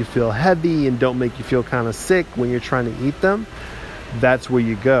don't make you feel heavy and don't make you feel kind of sick when you're trying to eat them, that's where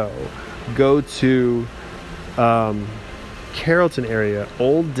you go. Go to Carrollton area,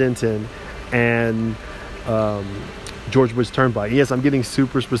 Old Denton, and George Bush Turnpike. Yes, I'm getting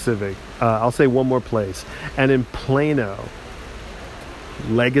super specific. I'll say one more place. And in Plano,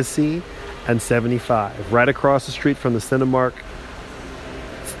 Legacy and 75, right across the street from the Cinemark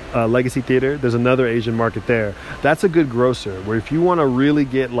Legacy Theater, there's another Asian market there. That's a good grocer, where if you want to really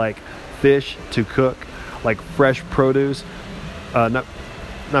get like fish to cook, like fresh produce, not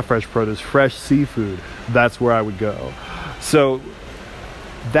fresh produce, fresh seafood, that's where I would go. So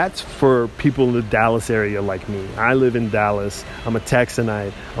that's for people in the Dallas area like me. I live in Dallas. I'm a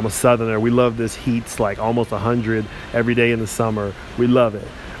Texanite. I'm a Southerner. We love this heat. It's like almost 100 every day in the summer. We love it.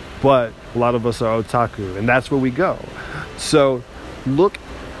 But a lot of us are otaku, and that's where we go. So look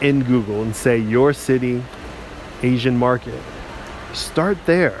in Google and say your city, Asian market. Start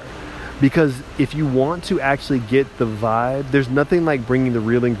there. Because if you want to actually get the vibe, there's nothing like bringing the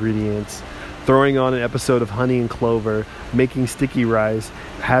real ingredients, throwing on an episode of Honey and Clover, making sticky rice,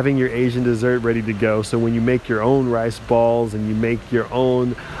 having your Asian dessert ready to go. So when you make your own rice balls and you make your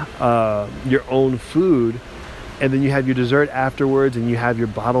own food, and then you have your dessert afterwards and you have your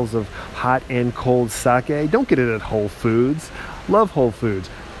bottles of hot and cold sake, don't get it at Whole Foods. Love Whole Foods.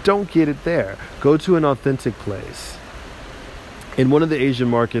 Don't get it there. Go to an authentic place. In one of the Asian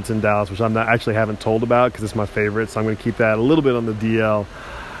markets in Dallas, which haven't told about because it's my favorite, so I'm going to keep that a little bit on the DL.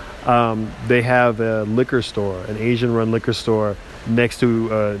 They have a liquor store, an Asian-run liquor store next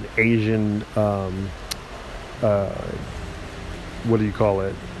to an Asian, what do you call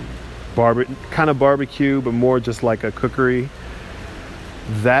it? Kind of barbecue, but more just like a cookery.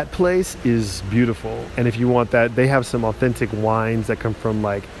 That place is beautiful. And if you want that, they have some authentic wines that come from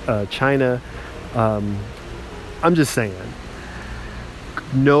like China. I'm just saying,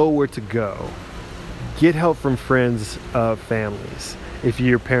 know where to go. Get help from friends, families, if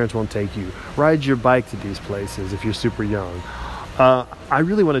your parents won't take you. Ride your bike to these places if you're super young. I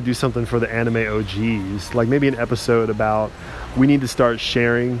really want to do something for the anime OGs, like maybe an episode about we need to start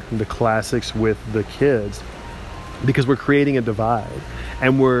sharing the classics with the kids, because we're creating a divide,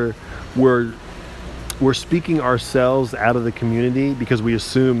 and we're speaking ourselves out of the community because we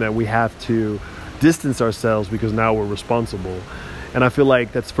assume that we have to distance ourselves because now we're responsible. And I feel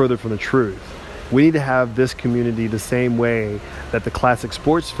like that's further from the truth. We need to have this community the same way that the classic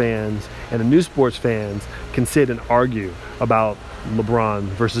sports fans and the new sports fans can sit and argue about LeBron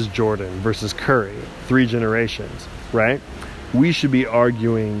versus Jordan versus Curry, 3 generations, right? We should be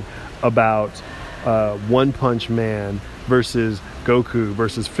arguing about One Punch Man versus Goku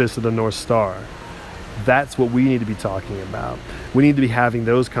versus Fist of the North Star. That's what we need to be talking about. We need to be having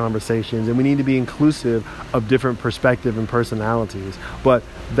those conversations, and we need to be inclusive of different perspectives and personalities. But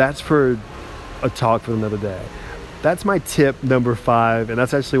that's for a talk for another day. That's my tip number 5, and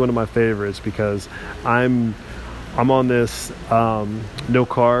that's actually one of my favorites because I'm on this no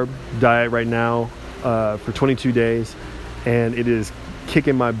carb diet right now for 22 days, and it is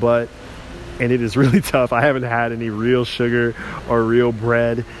kicking my butt, and it is really tough. I haven't had any real sugar or real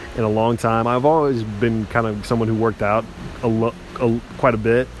bread in a long time. I've always been kind of someone who worked out quite a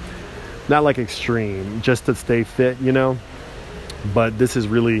bit, not like extreme, just to stay fit, you know. But this is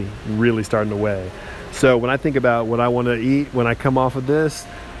really, really starting to weigh. So when I think about what I want to eat when I come off of this,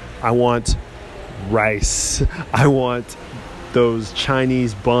 I want rice. I want those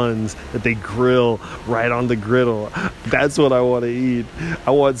Chinese buns that they grill right on the griddle. That's what I want to eat.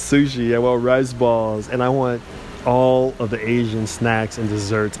 I want sushi. I want rice balls. And I want all of the Asian snacks and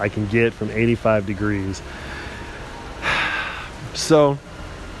desserts I can get from 85 degrees. So,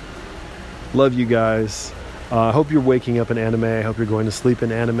 love you guys. I hope you're waking up in anime. I hope you're going to sleep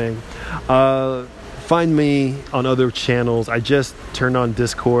in anime. Find me on other channels. I just turned on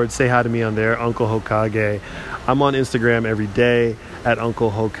Discord. Say hi to me on there, Uncle Hokage. I'm on Instagram every day at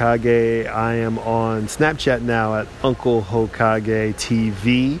Uncle Hokage. I am on Snapchat now at Uncle Hokage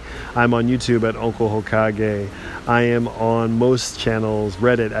TV. I'm on YouTube at Uncle Hokage. I am on most channels,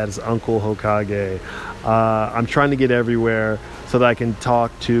 Reddit as Uncle Hokage. I'm trying to get everywhere so that I can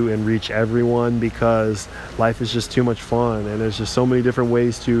talk to and reach everyone, because life is just too much fun, and there's just so many different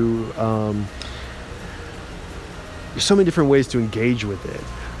ways to engage with it.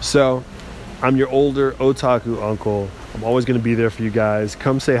 So I'm your older otaku uncle. I'm always going to be there for you guys.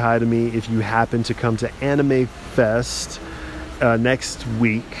 Come say hi to me if you happen to come to Anime Fest next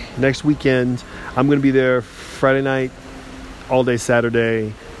weekend. I'm going to be there Friday night, all day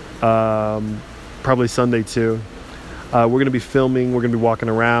Saturday, probably Sunday too. We're going to be filming. We're going to be walking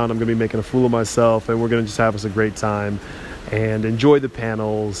around. I'm going to be making a fool of myself, and we're going to just have us a great time and enjoy the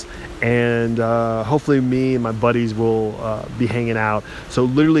panels. And hopefully me and my buddies will be hanging out. So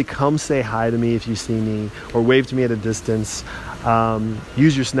literally come say hi to me if you see me, or wave to me at a distance.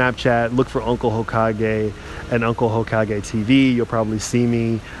 Use your Snapchat. Look for Uncle Hokage and Uncle Hokage TV. You'll probably see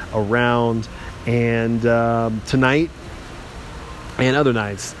me around. And tonight and other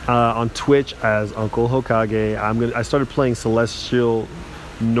nights on Twitch as Uncle Hokage. I started playing Celestial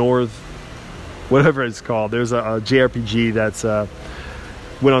North, whatever it's called. There's a JRPG that's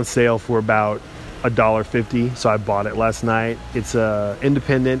went on sale for about $1.50, so I bought it last night. It's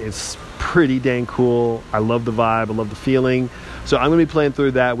independent. It's pretty dang cool. I love the vibe. I love the feeling. So I'm gonna be playing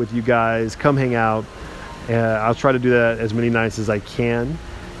through that with you guys. Come hang out. I'll try to do that as many nights as I can.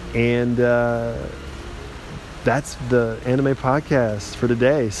 And that's the anime podcast for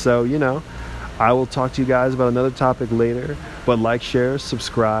today. So, I will talk to you guys about another topic later. But like, share,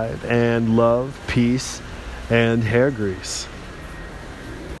 subscribe, and love, peace, and hair grease.